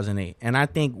 2008, and I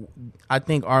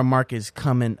think our market's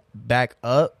coming back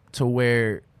up to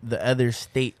where the other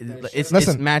state it's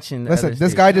Listen, matching. The Listen, other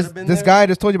this states. guy Should've been this there. guy I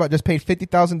just told you about just paid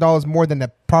 $50,000 more than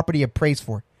the property appraised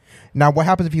for. Now, what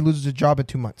happens if he loses his job in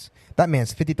 2 months? That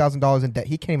man's $50,000 in debt.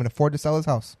 He can't even afford to sell his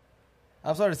house.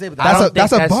 I'm sorry to say, but I don't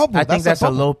That's think a bubble. I think That's that's a a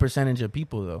bubble. low percentage of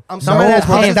people though. I'm Somebody sorry, that's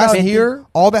bro, paying that's $50,000 here.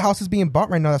 All the houses being bought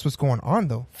right now. That's what's going on,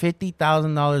 though.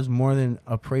 $50,000 more than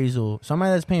appraisal.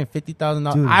 Somebody that's paying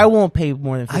 $50,000. Dude, I won't pay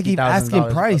more than $50,000. I keep asking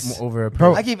price. over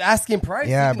Bro, appraisal. I keep asking price.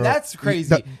 Yeah, Even bro. that's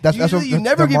crazy. That's Usually what, you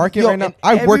never the give market yo, right now.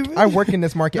 and I work in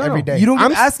this market No, every no. day. You don't I'm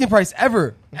give asking price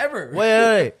ever.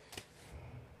 Wait.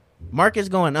 Market's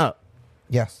going up.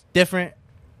 Yes, Different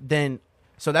than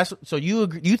so you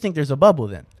agree, you think there's a bubble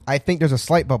then, I think there's a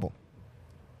slight bubble.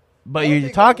 but don't you're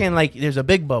think- talking like there's a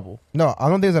big bubble. No, I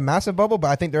don't think there's a massive bubble, but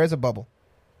I think there is a bubble.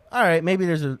 All right, maybe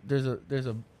there's a Because little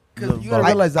you gotta bubble.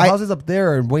 realize the I- houses up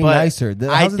there are way But nicer.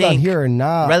 The I houses down think here are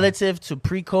not. relative to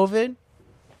pre-COVID.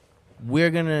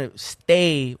 We're gonna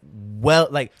stay well.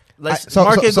 Like let's so-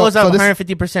 market so- goes so up this-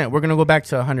 150%. We're gonna go back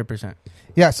to 100%.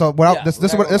 Yeah. So what? Yeah, This we're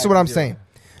is not what going this is back what to I'm zero. saying.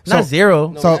 Not zero.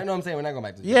 No, So- I know what I'm saying. We're not going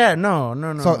back to Yeah, no.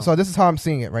 So this is how I'm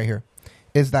seeing it right here,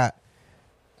 is that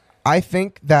I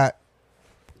think that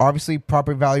obviously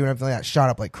property value and everything like that shot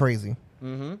up like crazy,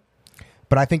 Mm-hmm.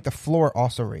 but I think the floor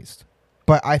also raised.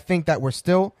 But I think that we're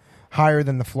still higher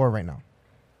than the floor right now.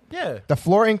 Yeah. The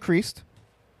floor increased,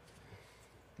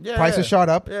 Yeah. prices shot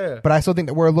up, Yeah. but I still think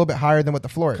that we're a little bit higher than what the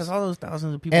floor Because is. all those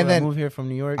thousands of people And that then move here from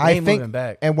New York, they I ain't think, moving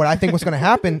back. and what I think what's going to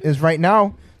happen is right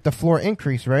now the floor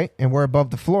increased, right, and we're above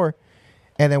the floor,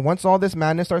 and then once all this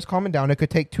madness starts calming down, it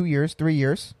could take 2 years, 3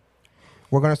 years.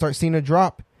 We're going to start seeing a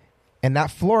drop, and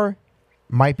that floor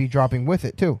might be dropping with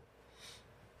it too.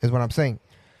 Is what I'm saying,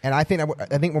 and I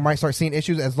think we might start seeing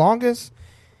issues as long as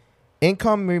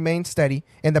income remains steady.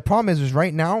 And the problem is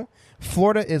right now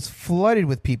Florida is flooded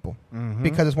with people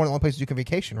because it's one of the only places you can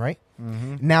vacation, right?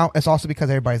 Now it's also because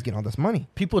everybody's getting all this money.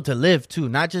 People to live too,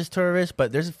 not just tourists,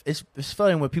 but it's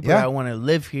flooding with people that want to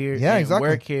live here, and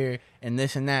work here, and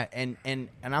this and that. And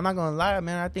I'm not gonna lie,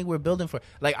 man. I think we're building for.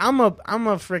 Like I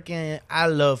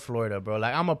love Florida, bro.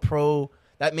 Like I'm a pro.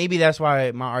 That maybe that's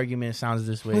why my argument sounds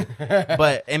this way,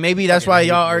 and maybe that's why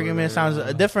y'all argument sounds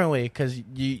a different way because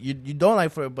you don't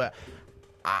like Florida, but.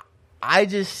 I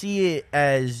just see it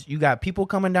as you got people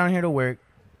coming down here to work.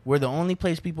 We're the only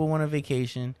place people want to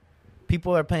vacation.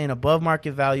 People are paying above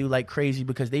market value like crazy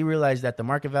because they realize that the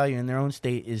market value in their own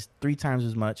state is 3 times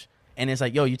as much. And it's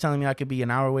like, yo, you telling me I could be an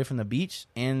hour away from the beach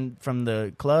and from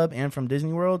the club and from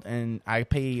Disney World and I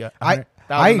pay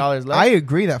 $100,000 less? I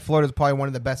agree that Florida is probably one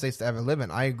of the best states to ever live in.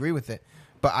 I agree with it.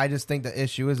 But I just think the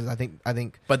issue is I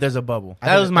think. But there's a bubble.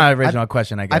 That was my original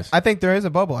question, I guess. I think there is a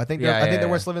bubble. I think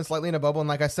we're living slightly in a bubble. And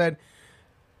like I said,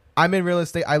 I'm in real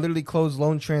estate. I literally close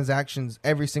loan transactions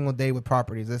every single day with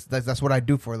properties. That's what I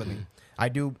do for a living. I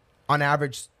do on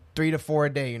average 3 to 4 a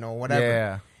day. Whatever.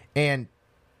 Yeah. And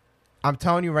I'm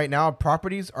telling you right now,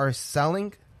 properties are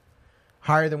selling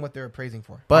higher than what they're appraising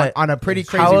for. But on a pretty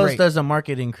crazy rate. How else does the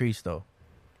market increase though?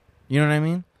 You know what I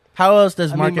mean? How else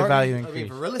does market value increase?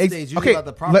 For real estate, it's usually about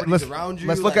the properties around you.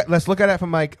 Let's look at it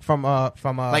from like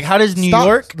how does New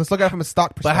York? Let's look at it from a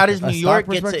stock perspective. But how does New York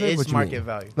get to its market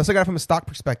value? Let's look at it from a stock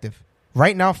perspective.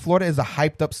 Right now, Florida is a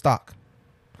hyped up stock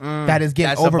that is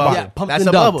getting overbought. Yeah, that's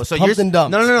a bubble. So you're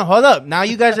no. Hold up. Now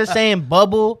you guys are saying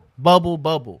bubble.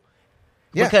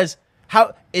 Yeah. Because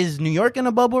how is New York in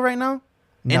a bubble right now?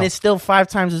 No. And it's still 5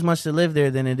 times as much to live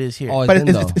there than it is here. But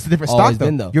it's a different stock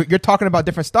though. You're talking about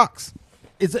different stocks.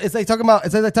 It's like talking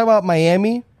about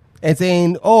Miami and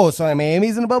saying, so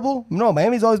Miami's in a bubble? No,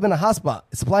 Miami's always been a hotspot.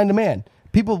 It's supply and demand.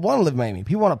 People want to live in Miami.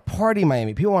 People want to party in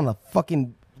Miami. People want to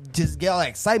fucking just get all that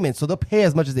excitement, so they'll pay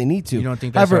as much as they need to. You don't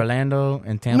think that's Orlando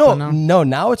and Tampa now? No,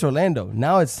 now it's Orlando.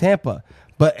 Now it's Tampa.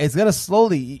 But it's going to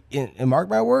slowly, and mark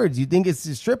my words, you think it's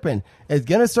just tripping. It's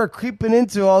going to start creeping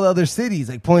into all the other cities,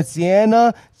 like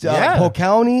Poinciana, Polk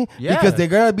County, because they're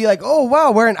going to be like, oh,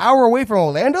 wow, we're an hour away from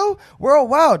Orlando?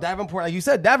 Davenport, like you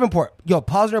said, Davenport.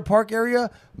 Posner Park area,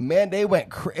 man, they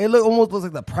went, it almost looks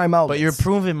like the prime outlets. But you're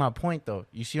proving my point, though.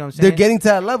 You see what I'm saying? They're getting to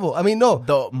that level. I mean, no.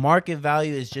 The market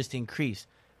value is just increased.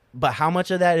 But how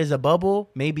much of that is a bubble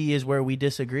maybe is where we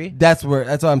disagree. That's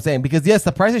what I'm saying. Because, yes,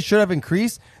 the prices should have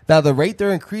increased. Now, the rate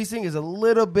they're increasing is a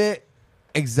little bit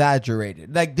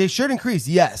exaggerated. Like, they should increase,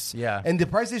 yes. Yeah. And the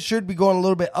prices should be going a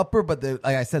little bit upper. But, like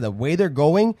I said, the way they're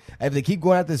going, if they keep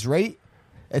going at this rate,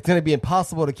 it's going to be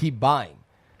impossible to keep buying.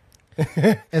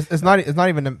 It's not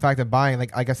even the fact of buying.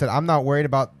 Like I said, I'm not worried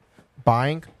about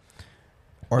buying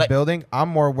or building. I'm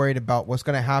more worried about what's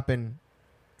going to happen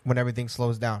when everything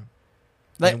slows down.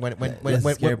 Like when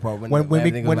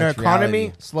the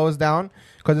economy slows down,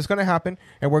 because it's going to happen,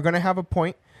 and we're going to have a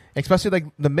point, especially like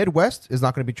the Midwest is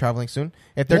not going to be traveling soon.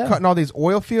 If they're cutting all these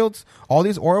oil fields, all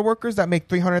these oil workers that make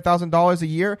 $300,000 a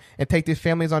year and take these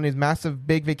families on these massive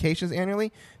big vacations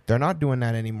annually, they're not doing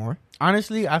that anymore.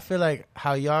 Honestly, I feel like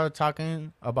how y'all are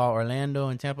talking about Orlando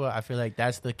and Tampa, I feel like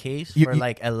that's the case for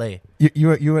like LA. I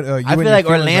feel like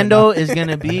Orlando is going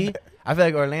to be. I feel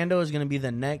like Orlando is going to be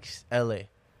the next LA.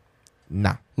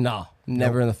 Nah. No,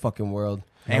 never in the fucking world.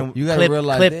 And you gotta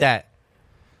realize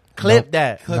Clip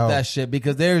that shit,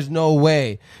 because there's no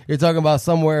way you're talking about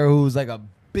somewhere who's like a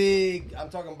big. I'm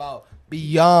talking about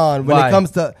beyond when it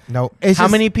comes to How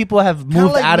many people have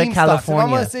moved out of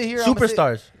California?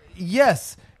 Superstars.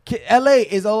 Yes, LA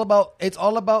is all about. It's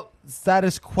all about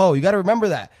status quo. You got to remember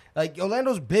that. Like,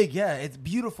 Orlando's big, yeah, it's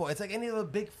beautiful. It's like any other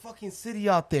big fucking city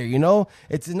out there, you know?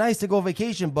 It's nice to go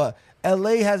vacation, but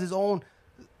LA has its own,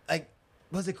 like,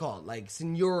 what's it called? Like,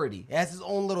 seniority. It has its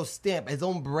own little stamp, its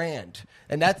own brand.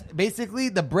 And that's basically,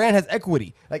 the brand has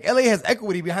equity. Like, LA has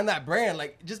equity behind that brand.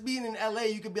 Like, just being in LA,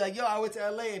 you could be like, yo, I went to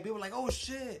LA, and people are like, oh,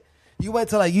 shit. You went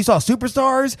to, like, you saw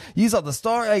Superstars, you saw the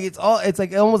Star, like, it's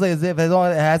like almost like as if it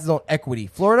has its own equity.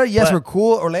 Florida, yes, we're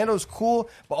cool. Orlando's cool,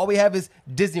 but all we have is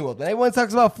Disney World. When everyone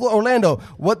talks about Orlando,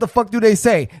 what the fuck do they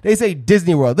say? They say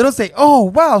Disney World. They don't say, oh,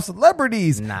 wow,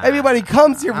 celebrities. Nah, everybody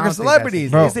comes here for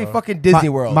celebrities. They say fucking Disney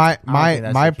World. My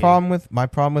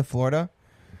problem with Florida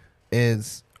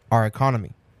is our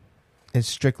economy. It's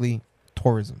strictly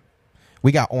tourism.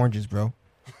 We got oranges, bro.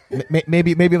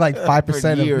 Maybe like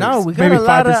 5%. No, we got a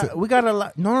lot of. We got a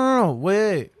lot. No.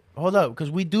 Wait, hold up,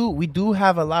 because we do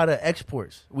have a lot of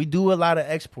exports. We do a lot of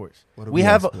exports. We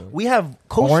have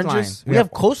coastline. Oranges? We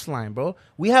have coastline, bro.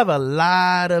 We have a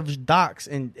lot of docks,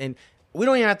 and we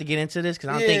don't even have to get into this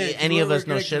because I don't think any of us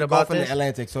know shit about this. The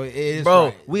Atlantic, so it is, bro.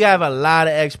 Right. We have a lot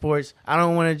of exports. I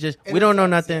don't want to just. We don't know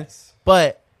nothing,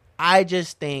 but I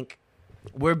just think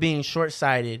we're being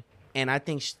short-sighted, and I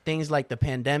think things like the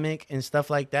pandemic and stuff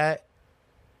like that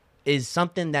is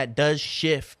something that does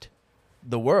shift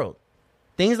the world.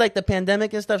 Things like the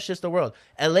pandemic and stuff shifts the world.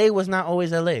 LA was not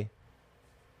always LA,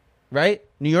 right?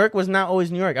 New York was not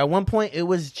always New York. At one point, it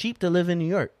was cheap to live in New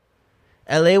York.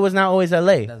 LA was not always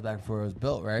LA. That's back before it was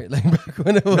built, right? Like back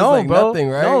when it was No, like bro. nothing,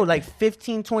 right? No, like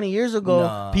 15, 20 years ago,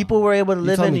 Nah. people were able to You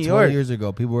live told in me New 20 York. years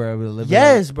ago, people were able to live.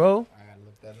 Yes, bro. I gotta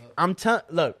look that up. I'm telling.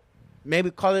 Look, maybe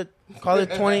call it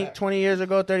 20 years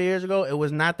ago, 30 years ago. It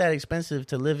was not that expensive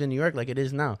to live in New York like it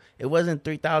is now. It wasn't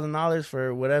 $3,000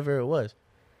 for whatever it was.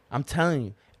 I'm telling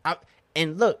you.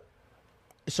 And look,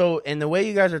 so and the way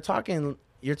you guys are talking,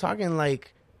 you're talking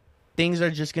like things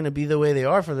are just gonna be the way they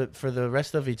are for the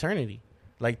rest of eternity.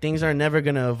 Like things are never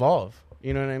gonna evolve.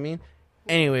 You know what I mean?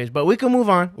 Anyways, but we can move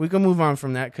on. We can move on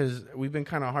from that because we've been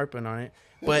kind of harping on it.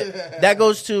 But that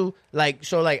goes to like,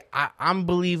 so like I'm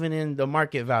believing in the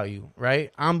market value,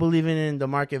 right? I'm believing in the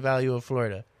market value of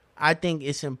Florida. I think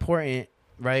it's important,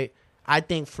 right? I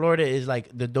think Florida is like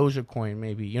the Doja coin,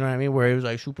 maybe. You know what I mean? Where it was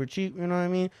like super cheap, you know what I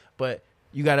mean? But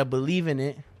you got to believe in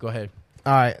it. Go ahead.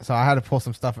 All right, so I had to pull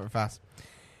some stuff up fast.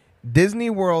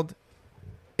 Disney World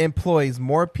employs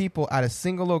more people at a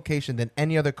single location than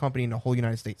any other company in the whole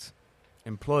United States.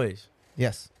 Employees.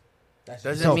 Yes.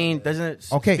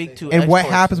 Doesn't Okay. speak to And what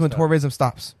exports happens and when stuff. tourism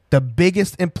stops? The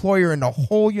biggest employer in the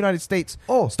whole United States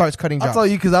starts cutting jobs. I'll tell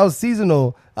you because I was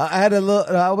seasonal. I had a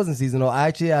little. I wasn't seasonal. I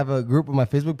actually have a group on my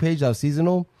Facebook page that was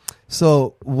seasonal.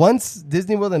 So once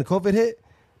Disney World and COVID hit,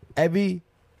 every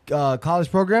college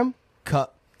program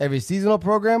cut, every seasonal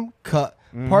program cut,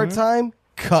 part time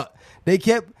cut. They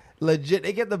kept legit.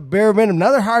 They kept the bare minimum.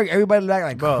 Now they're hiring everybody back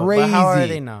like Bro, crazy. but how are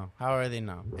they now? How are they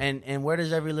now? And where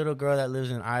does every little girl that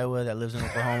lives in Iowa, that lives in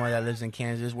Oklahoma, that lives in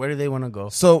Kansas, where do they want to go?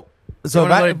 So wanna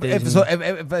go to if Disney.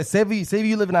 if say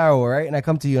you live in Iowa, right, and I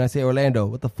come to you and I say Orlando,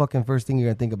 what the fucking first thing you're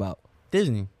gonna think about?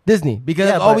 Disney. Disney, because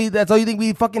Yeah, that's all you think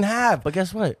we fucking have. But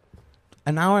guess what?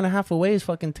 An hour and a half away is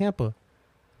fucking Tampa.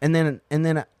 And then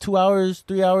 2 hours,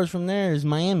 3 hours from there is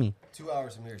Miami. 2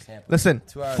 hours from here is Tampa. Listen,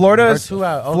 2 hours Florida's Or 2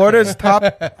 hours. Okay. Florida's top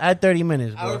At 30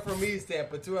 minutes, bro. from me is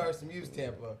Tampa. 2 hours from you is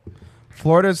Tampa.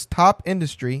 Florida's top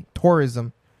industry,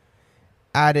 tourism,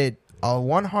 added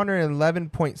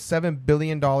 $111.7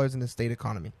 billion in the state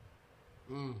economy.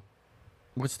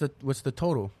 What's the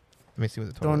total? Let me see what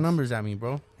the total Throwing is. numbers at me,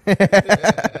 bro.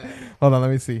 Hold on, let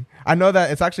me see. I know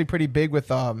that it's actually pretty big with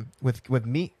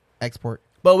meat export.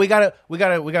 But we gotta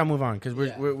move on because we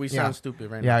sound Yeah. stupid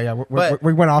right now. Yeah, But-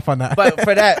 we went off on that. But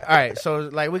for that, all right. So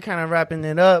like we kind of wrapping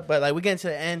it up, but like we getting to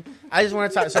the end. I just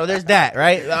want to talk. So there's that,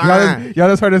 right? y'all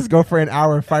just heard us go for an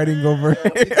hour fighting over.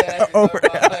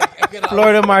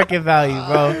 Florida market value,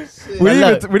 bro. We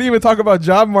Look. didn't even talk about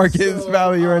job markets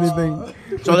value or anything.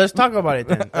 So let's talk about it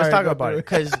then. Let's All right, talk go about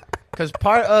through it because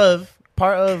part of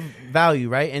value,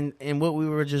 right? And what we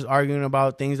were just arguing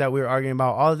about, things that we were arguing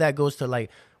about, all of that goes to like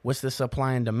what's the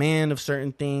supply and demand of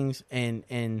certain things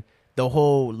and the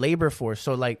whole labor force.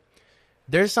 So like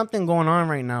there's something going on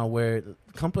right now where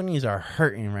companies are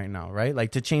hurting right now, right?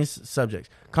 Like to change subjects,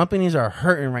 companies are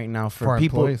hurting right now for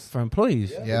people employees. for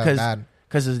employees Yeah, because bad.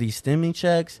 of these stimmy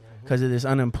checks, because of this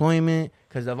unemployment,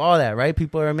 because of all that, right?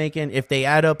 People are making, if they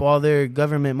add up all their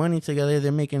government money together,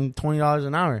 they're making $20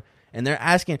 an hour. And they're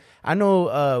asking, I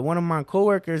know one of my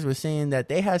coworkers was saying that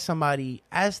they had somebody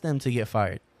ask them to get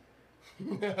fired.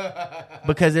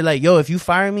 Because they're like, yo, if you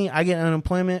fire me, I get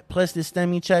unemployment, plus this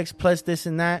stimmy checks, plus this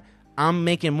and that. I'm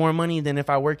making more money than if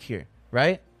I work here,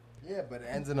 right? Yeah, but it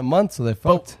ends in a month, so they're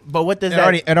fucked. But what does It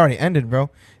that... already ended, bro.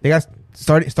 They got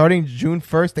starting June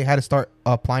 1st. They had to start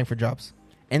applying for jobs.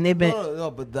 And they've been...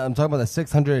 No, but I'm talking about the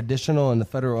 600 additional in the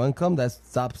federal income that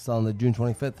stops on the June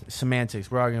 25th. Semantics.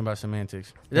 We're arguing about semantics.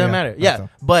 It doesn't Yeah, matter. that's Yeah, all.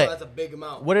 but... a big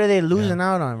amount. What are they losing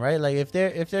out on, right? Like if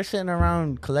they're sitting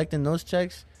around collecting those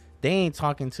checks, they ain't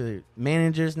talking to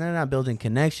managers. They're not building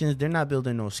connections. They're not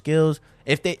building no skills.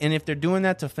 If they're doing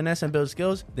that to finesse and build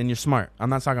skills, then you're smart.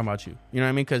 I'm not talking about you. You know what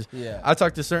I mean? Because I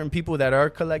talk to certain people that are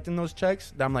collecting those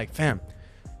checks. That I'm like, fam.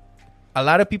 A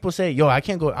lot of people say, yo, I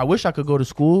can't go. I wish I could go to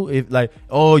school. If like,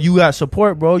 oh, you got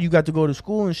support, bro. You got to go to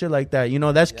school and shit like that. You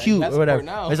know, that's cute or whatever.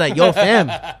 It's like, yo, fam,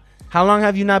 how long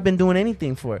have you not been doing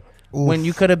anything for? When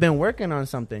you could have been working on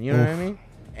something. You know what I mean?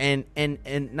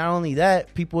 And not only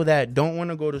that, people that don't want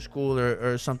to go to school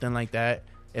or something like that,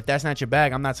 if that's not your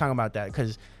bag, I'm not talking about that.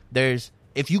 Because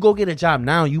if you go get a job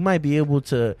now, you might be able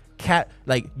to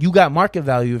you got market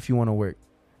value if you want to work.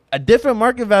 A different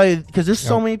market value because there's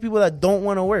so many people that don't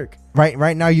want to work.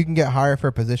 Right now, you can get hired for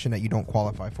a position that you don't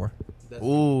qualify for.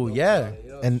 Ooh, yeah.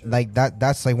 And like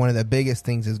that's like one of the biggest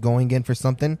things is going in for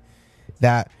something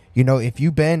that You know, if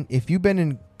you've been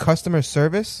in customer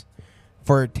service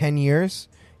for 10 years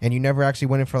and you never actually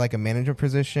went in for like a management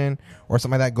position or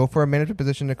something like that, go for a management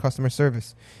position in customer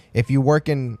service. If you work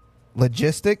in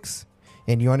logistics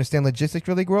and you understand logistics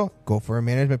really well, go for a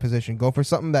management position. Go for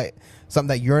something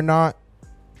that you're not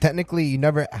technically, you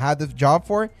never had this job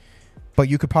for, but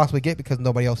you could possibly get because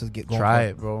nobody else is going. Try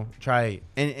it, bro. Try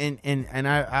it. And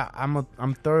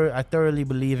I thoroughly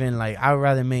believe in, like, I'd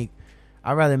rather make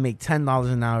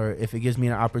 $10 an hour if it gives me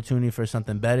an opportunity for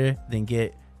something better than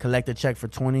collect a check for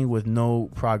 20 with no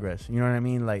progress. You know what I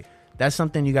mean? Like, that's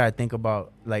something you gotta think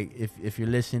about. Like, if you're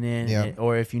listening,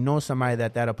 or if you know somebody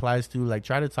that applies to, like,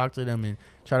 try to talk to them and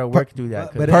try to work through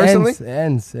that. But personally, it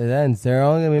ends. They're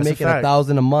only gonna be making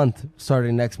 $1,000 a month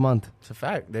starting next month. It's a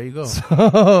fact. There you go.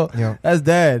 So that's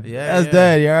dead. Yeah, that's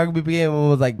dead. You're not gonna be paying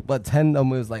with like what 10. It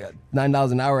was like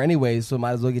 $9 an hour anyway. So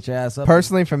might as well get your ass up.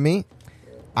 Personally, for me,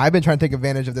 I've been trying to take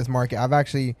advantage of this market. I've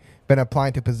actually been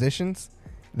applying to positions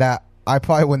that I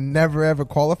probably would never ever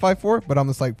qualify for, but I'm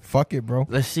just like, fuck it, bro.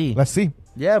 Let's see.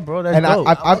 Yeah, bro. That's and dope.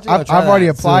 I've already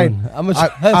applied.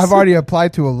 I've already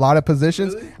applied to a lot of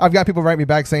positions. Really? I've got people write me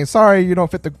back saying, sorry, you don't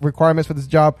fit the requirements for this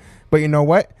job. But you know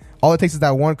what? All it takes is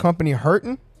that one company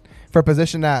hurting for a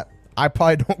position that I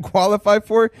probably don't qualify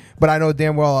for, but I know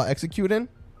damn well I'll execute in.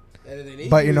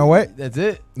 But you know what? That's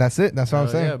it. That's what I'm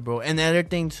saying. Yeah, bro. And the other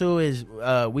thing too is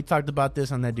we talked about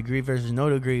this on that degree versus no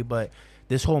degree, but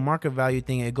this whole market value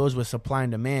thing, it goes with supply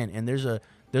and demand, and there's a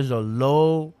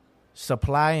low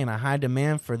supply and a high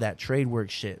demand for that trade work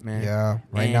shit, man. Yeah,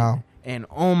 now. And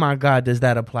oh my God, does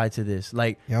that apply to this?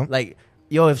 Like,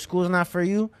 yo, if school's not for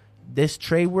you, this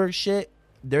trade work shit,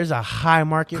 there's a high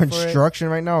market for it. Construction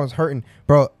right now is hurting,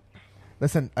 bro.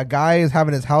 Listen, a guy is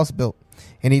having his house built,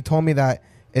 and he told me that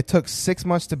it took 6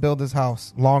 months to build his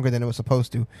house, longer than it was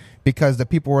supposed to, because the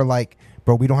people were like,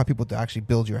 bro, we don't have people to actually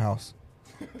build your house.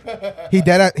 He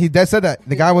dead said that.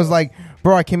 The guy was like,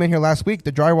 bro, I came in here last week.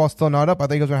 The drywall's still not up. I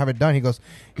think he was going to have it done. He goes,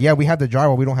 yeah, we have the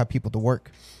drywall. We don't have people to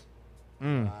work.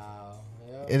 Wow.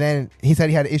 And then he said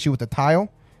he had an issue with the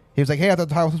tile. He was like, hey, I thought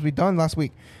the tile was supposed to be done last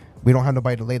week. We don't have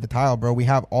nobody to lay the tile, bro. We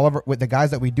have all of with the guys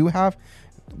that we do have,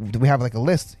 we have like a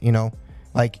list, you know.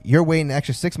 Like, you're waiting an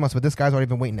extra 6 months, but this guy's already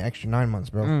been waiting an extra 9 months,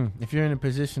 bro. If you're in a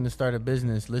position to start a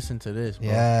business, listen to this, bro.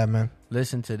 Yeah, man.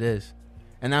 Listen to this.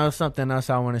 And that was something else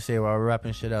I want to say while we're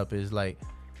wrapping shit up is, like,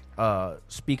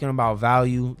 speaking about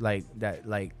value, like that,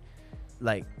 like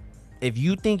if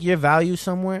you think your value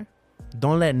somewhere,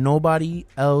 don't let nobody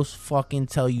else fucking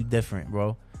tell you different,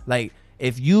 bro. Like,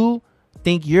 if you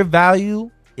think your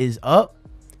value is up,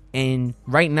 and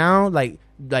right now, like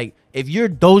if you're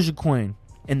Dogecoin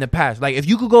in the past, like if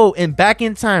you could go back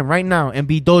in time right now and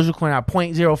be Dogecoin at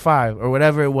 0.05 or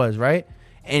whatever it was, right?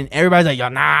 And everybody's like, yo,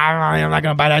 nah, I'm not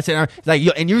gonna buy that shit. Like,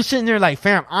 yo, and you're sitting there like,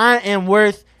 fam, I'm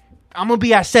gonna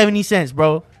be at 70 cents,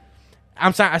 bro.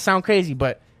 I'm sorry, I sound crazy,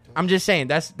 but I'm just saying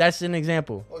that's an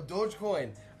example. Oh,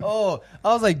 Dogecoin. Oh,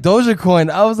 I was like Dogecoin.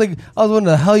 I was wondering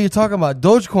the hell you're talking about.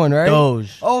 Dogecoin, right?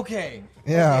 Doge. Okay.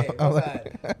 Yeah.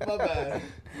 Okay, my bad.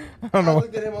 I don't know. I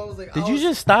looked at him. I was like, Did you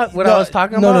just stop what I was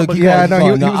talking about? No, Because- he was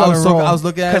on a roll. I was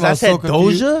looking at him. Because I said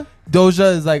confused. Doja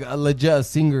Doja is like a legit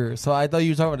singer. So I thought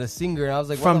you were talking about a singer. And I was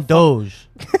like, from what the Doge.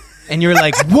 And you're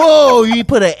like, whoa, you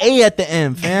put an A at the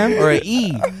end, fam, or an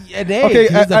E. fuck? Yeah, hey, Okay,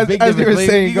 he's a big as you were difference.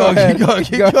 saying, Keep go going, ahead. keep going,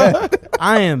 keep Go going. ahead.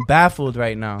 I am baffled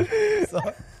right now.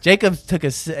 Jacob took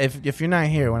a if you're not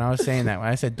here when I was saying that, when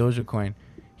I said Dogecoin,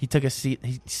 he took a seat,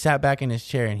 he sat back in his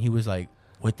chair and he was like,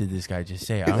 what did this guy just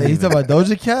say? I don't He's even- talking about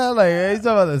Doja Cat? Like, he's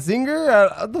talking about the singer?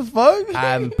 What the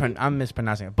fuck? I'm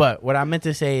mispronouncing it. But what I meant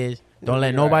to say is, don't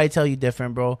let nobody tell you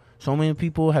different, bro. So many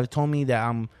people have told me that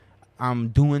I'm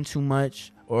doing too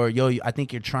much, or yo, I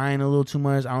think you're trying a little too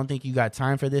much. I don't think you got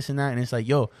time for this and that. And it's like,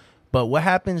 yo, but what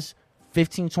happens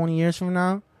 15, 20 years from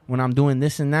now when I'm doing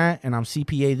this and that, and I'm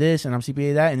CPA this and I'm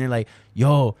CPA that, and they're like,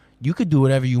 yo, you could do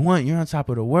whatever you want. You're on top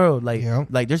of the world. Like, Yeah.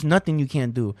 like there's nothing you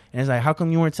can't do. And it's like, how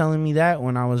come you weren't telling me that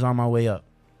when I was on my way up?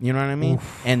 You know what I mean?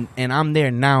 Oof. And I'm there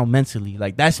now mentally.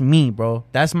 Like, that's me, bro.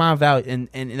 That's my value.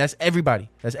 And that's everybody.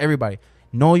 That's everybody.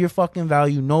 Know your fucking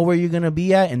value. Know where you're going to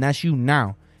be at. And that's you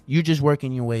now. You're just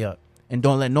working your way up. And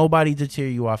don't let nobody deter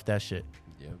you off that shit.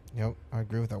 Yep, I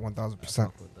agree with that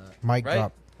 1,000%. Mic Right?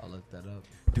 drop. I'll look that up.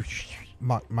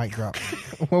 Mic drop.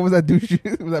 What was that douche?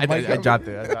 Was that mic I drop? dropped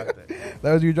it.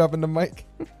 That was you dropping the mic.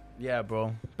 Yeah,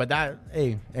 bro. But that,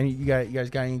 hey, and you guys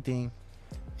got anything?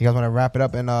 You guys want to wrap it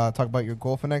up and talk about your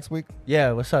goal for next week?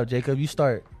 Yeah, what's up, Jacob? You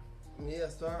start. Yeah,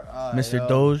 start. Mr.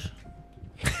 Doge.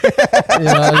 I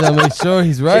gotta make sure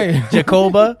he's right.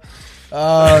 Jacoba.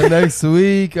 Next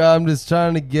week, I'm just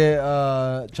trying to get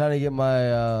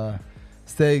my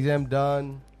state exam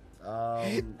done.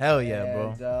 Hell yeah,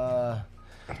 bro. And,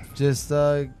 just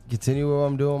continue what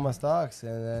I'm doing with my stocks,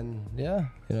 and then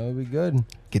it'll be good.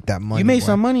 Get that money. You made boy.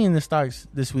 some money in the stocks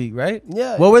this week, right?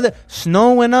 Yeah. What were the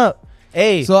snow went up?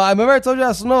 Hey, So I remember I told you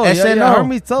I snow. SNO, Yeah, heard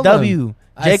me tell them. W.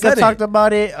 I Jacob said it. talked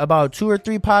about it about 2 or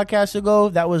 3 podcasts ago.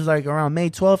 That was like around May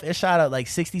 12th. It shot up like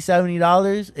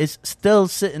 $60-$70. It's still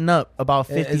sitting up about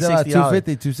 $50, It's about $60.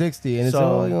 250, 260, and it's So-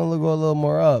 only gonna go a little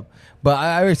more up. But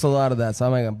I already sold a lot of that, so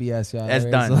I'm not gonna BS y'all. That's I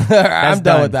already done. sold- That's I'm done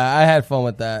done. with that. I had fun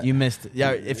with that. You missed it. Yeah,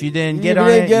 if you didn't You get on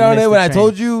didn't it, get you on missed it the when I train.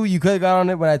 told you. You could have got on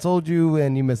it when I told you,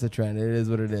 and you missed the trend. It is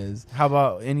what it is. How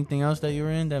about anything else that you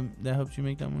were in that helped you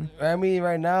make that money? I mean,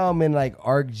 right now I'm in like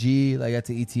ARKG, like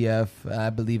that's an ETF. I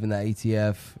believe in that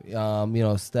ETF.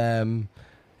 STEM.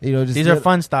 Just These are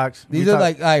fun stocks. These We are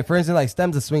talk- like for instance, like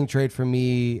STEM's a swing trade for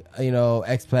me.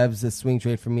 XPEV's a swing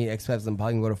trade for me. XPEV's I'm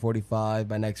probably gonna go to 45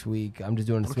 by next week. I'm just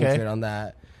doing a swing Okay. trade on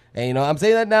that. And I'm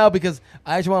saying that now because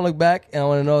I actually want to look back and I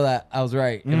want to know that I was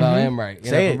right. If I Mhm. am right,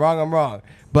 Say if it. I'm wrong, I'm wrong.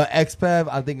 But XPEV,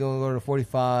 I think I'm gonna go to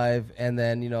 45, and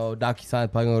then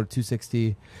DocuSign probably gonna go to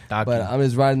 260. Docu. But I'm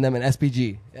just riding them in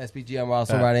SPG. SPG, I'm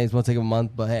also Bet. riding. It's gonna take a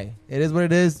month, but hey, it is what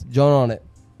it is. Joan on it.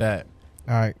 Bet.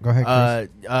 All right, go ahead,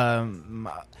 Chris.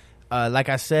 Like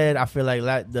I said, I feel like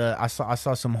I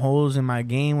saw some holes in my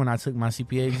game when I took my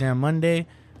CPA exam Monday.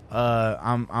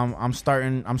 I'm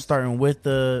starting with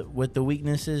the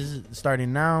weaknesses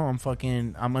starting now.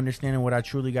 I'm understanding what I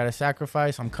truly got to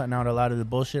sacrifice. I'm cutting out a lot of the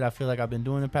bullshit I feel like I've been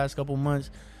doing the past couple months.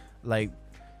 Like,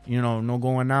 no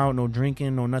going out, no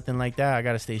drinking, no nothing like that. I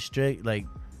got to stay strict. Like,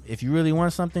 if you really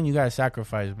want something, you got to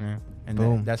sacrifice, man. And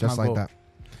Boom. that's Just my like goal.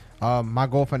 that. My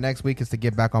goal for next week is to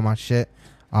get back on my shit.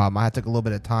 I took a little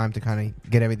bit of time to kind of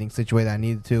get everything situated I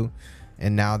needed to,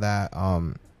 and now that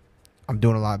I'm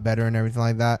doing a lot better and everything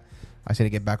like that, I said to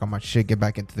get back on my shit, get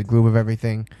back into the groove of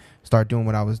everything, start doing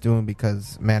what I was doing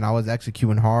because man, I was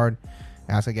executing hard,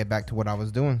 and I said get back to what I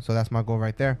was doing. So that's my goal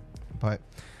right there. But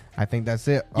I think that's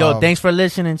it. Yo, thanks for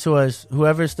listening to us.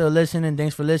 Whoever's still listening,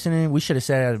 thanks for listening. We should have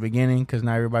said it at the beginning because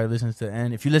not everybody listens to the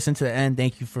end. If you listen to the end,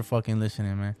 thank you for fucking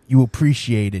listening, man. You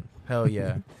appreciate it. Hell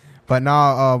yeah. But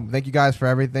no, thank you guys for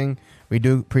everything. We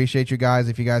do appreciate you guys.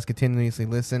 If you guys continuously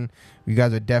listen, you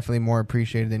guys are definitely more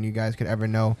appreciated than you guys could ever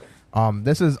know.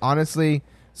 This is honestly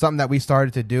something that we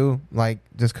started to do, like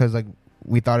just because like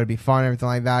we thought it'd be fun and everything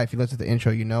like that. If you listen to the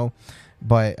intro,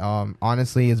 But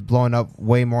honestly, it's blowing up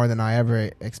way more than I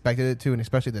ever expected it to, and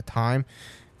especially the time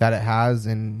that it has.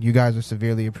 And you guys are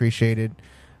severely appreciated.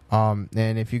 And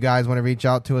if you guys want to reach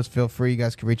out to us, feel free. You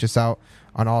guys can reach us out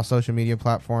on all social media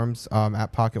platforms at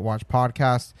Pocket Watch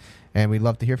Podcast. And we'd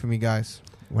love to hear from you guys.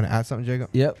 Want to add something, Jacob?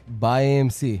 Yep. Buy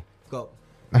AMC. Go.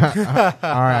 All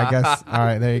right, I guess. All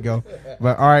right, there you go.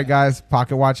 But all right, guys,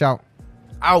 Pocket Watch out.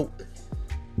 Out.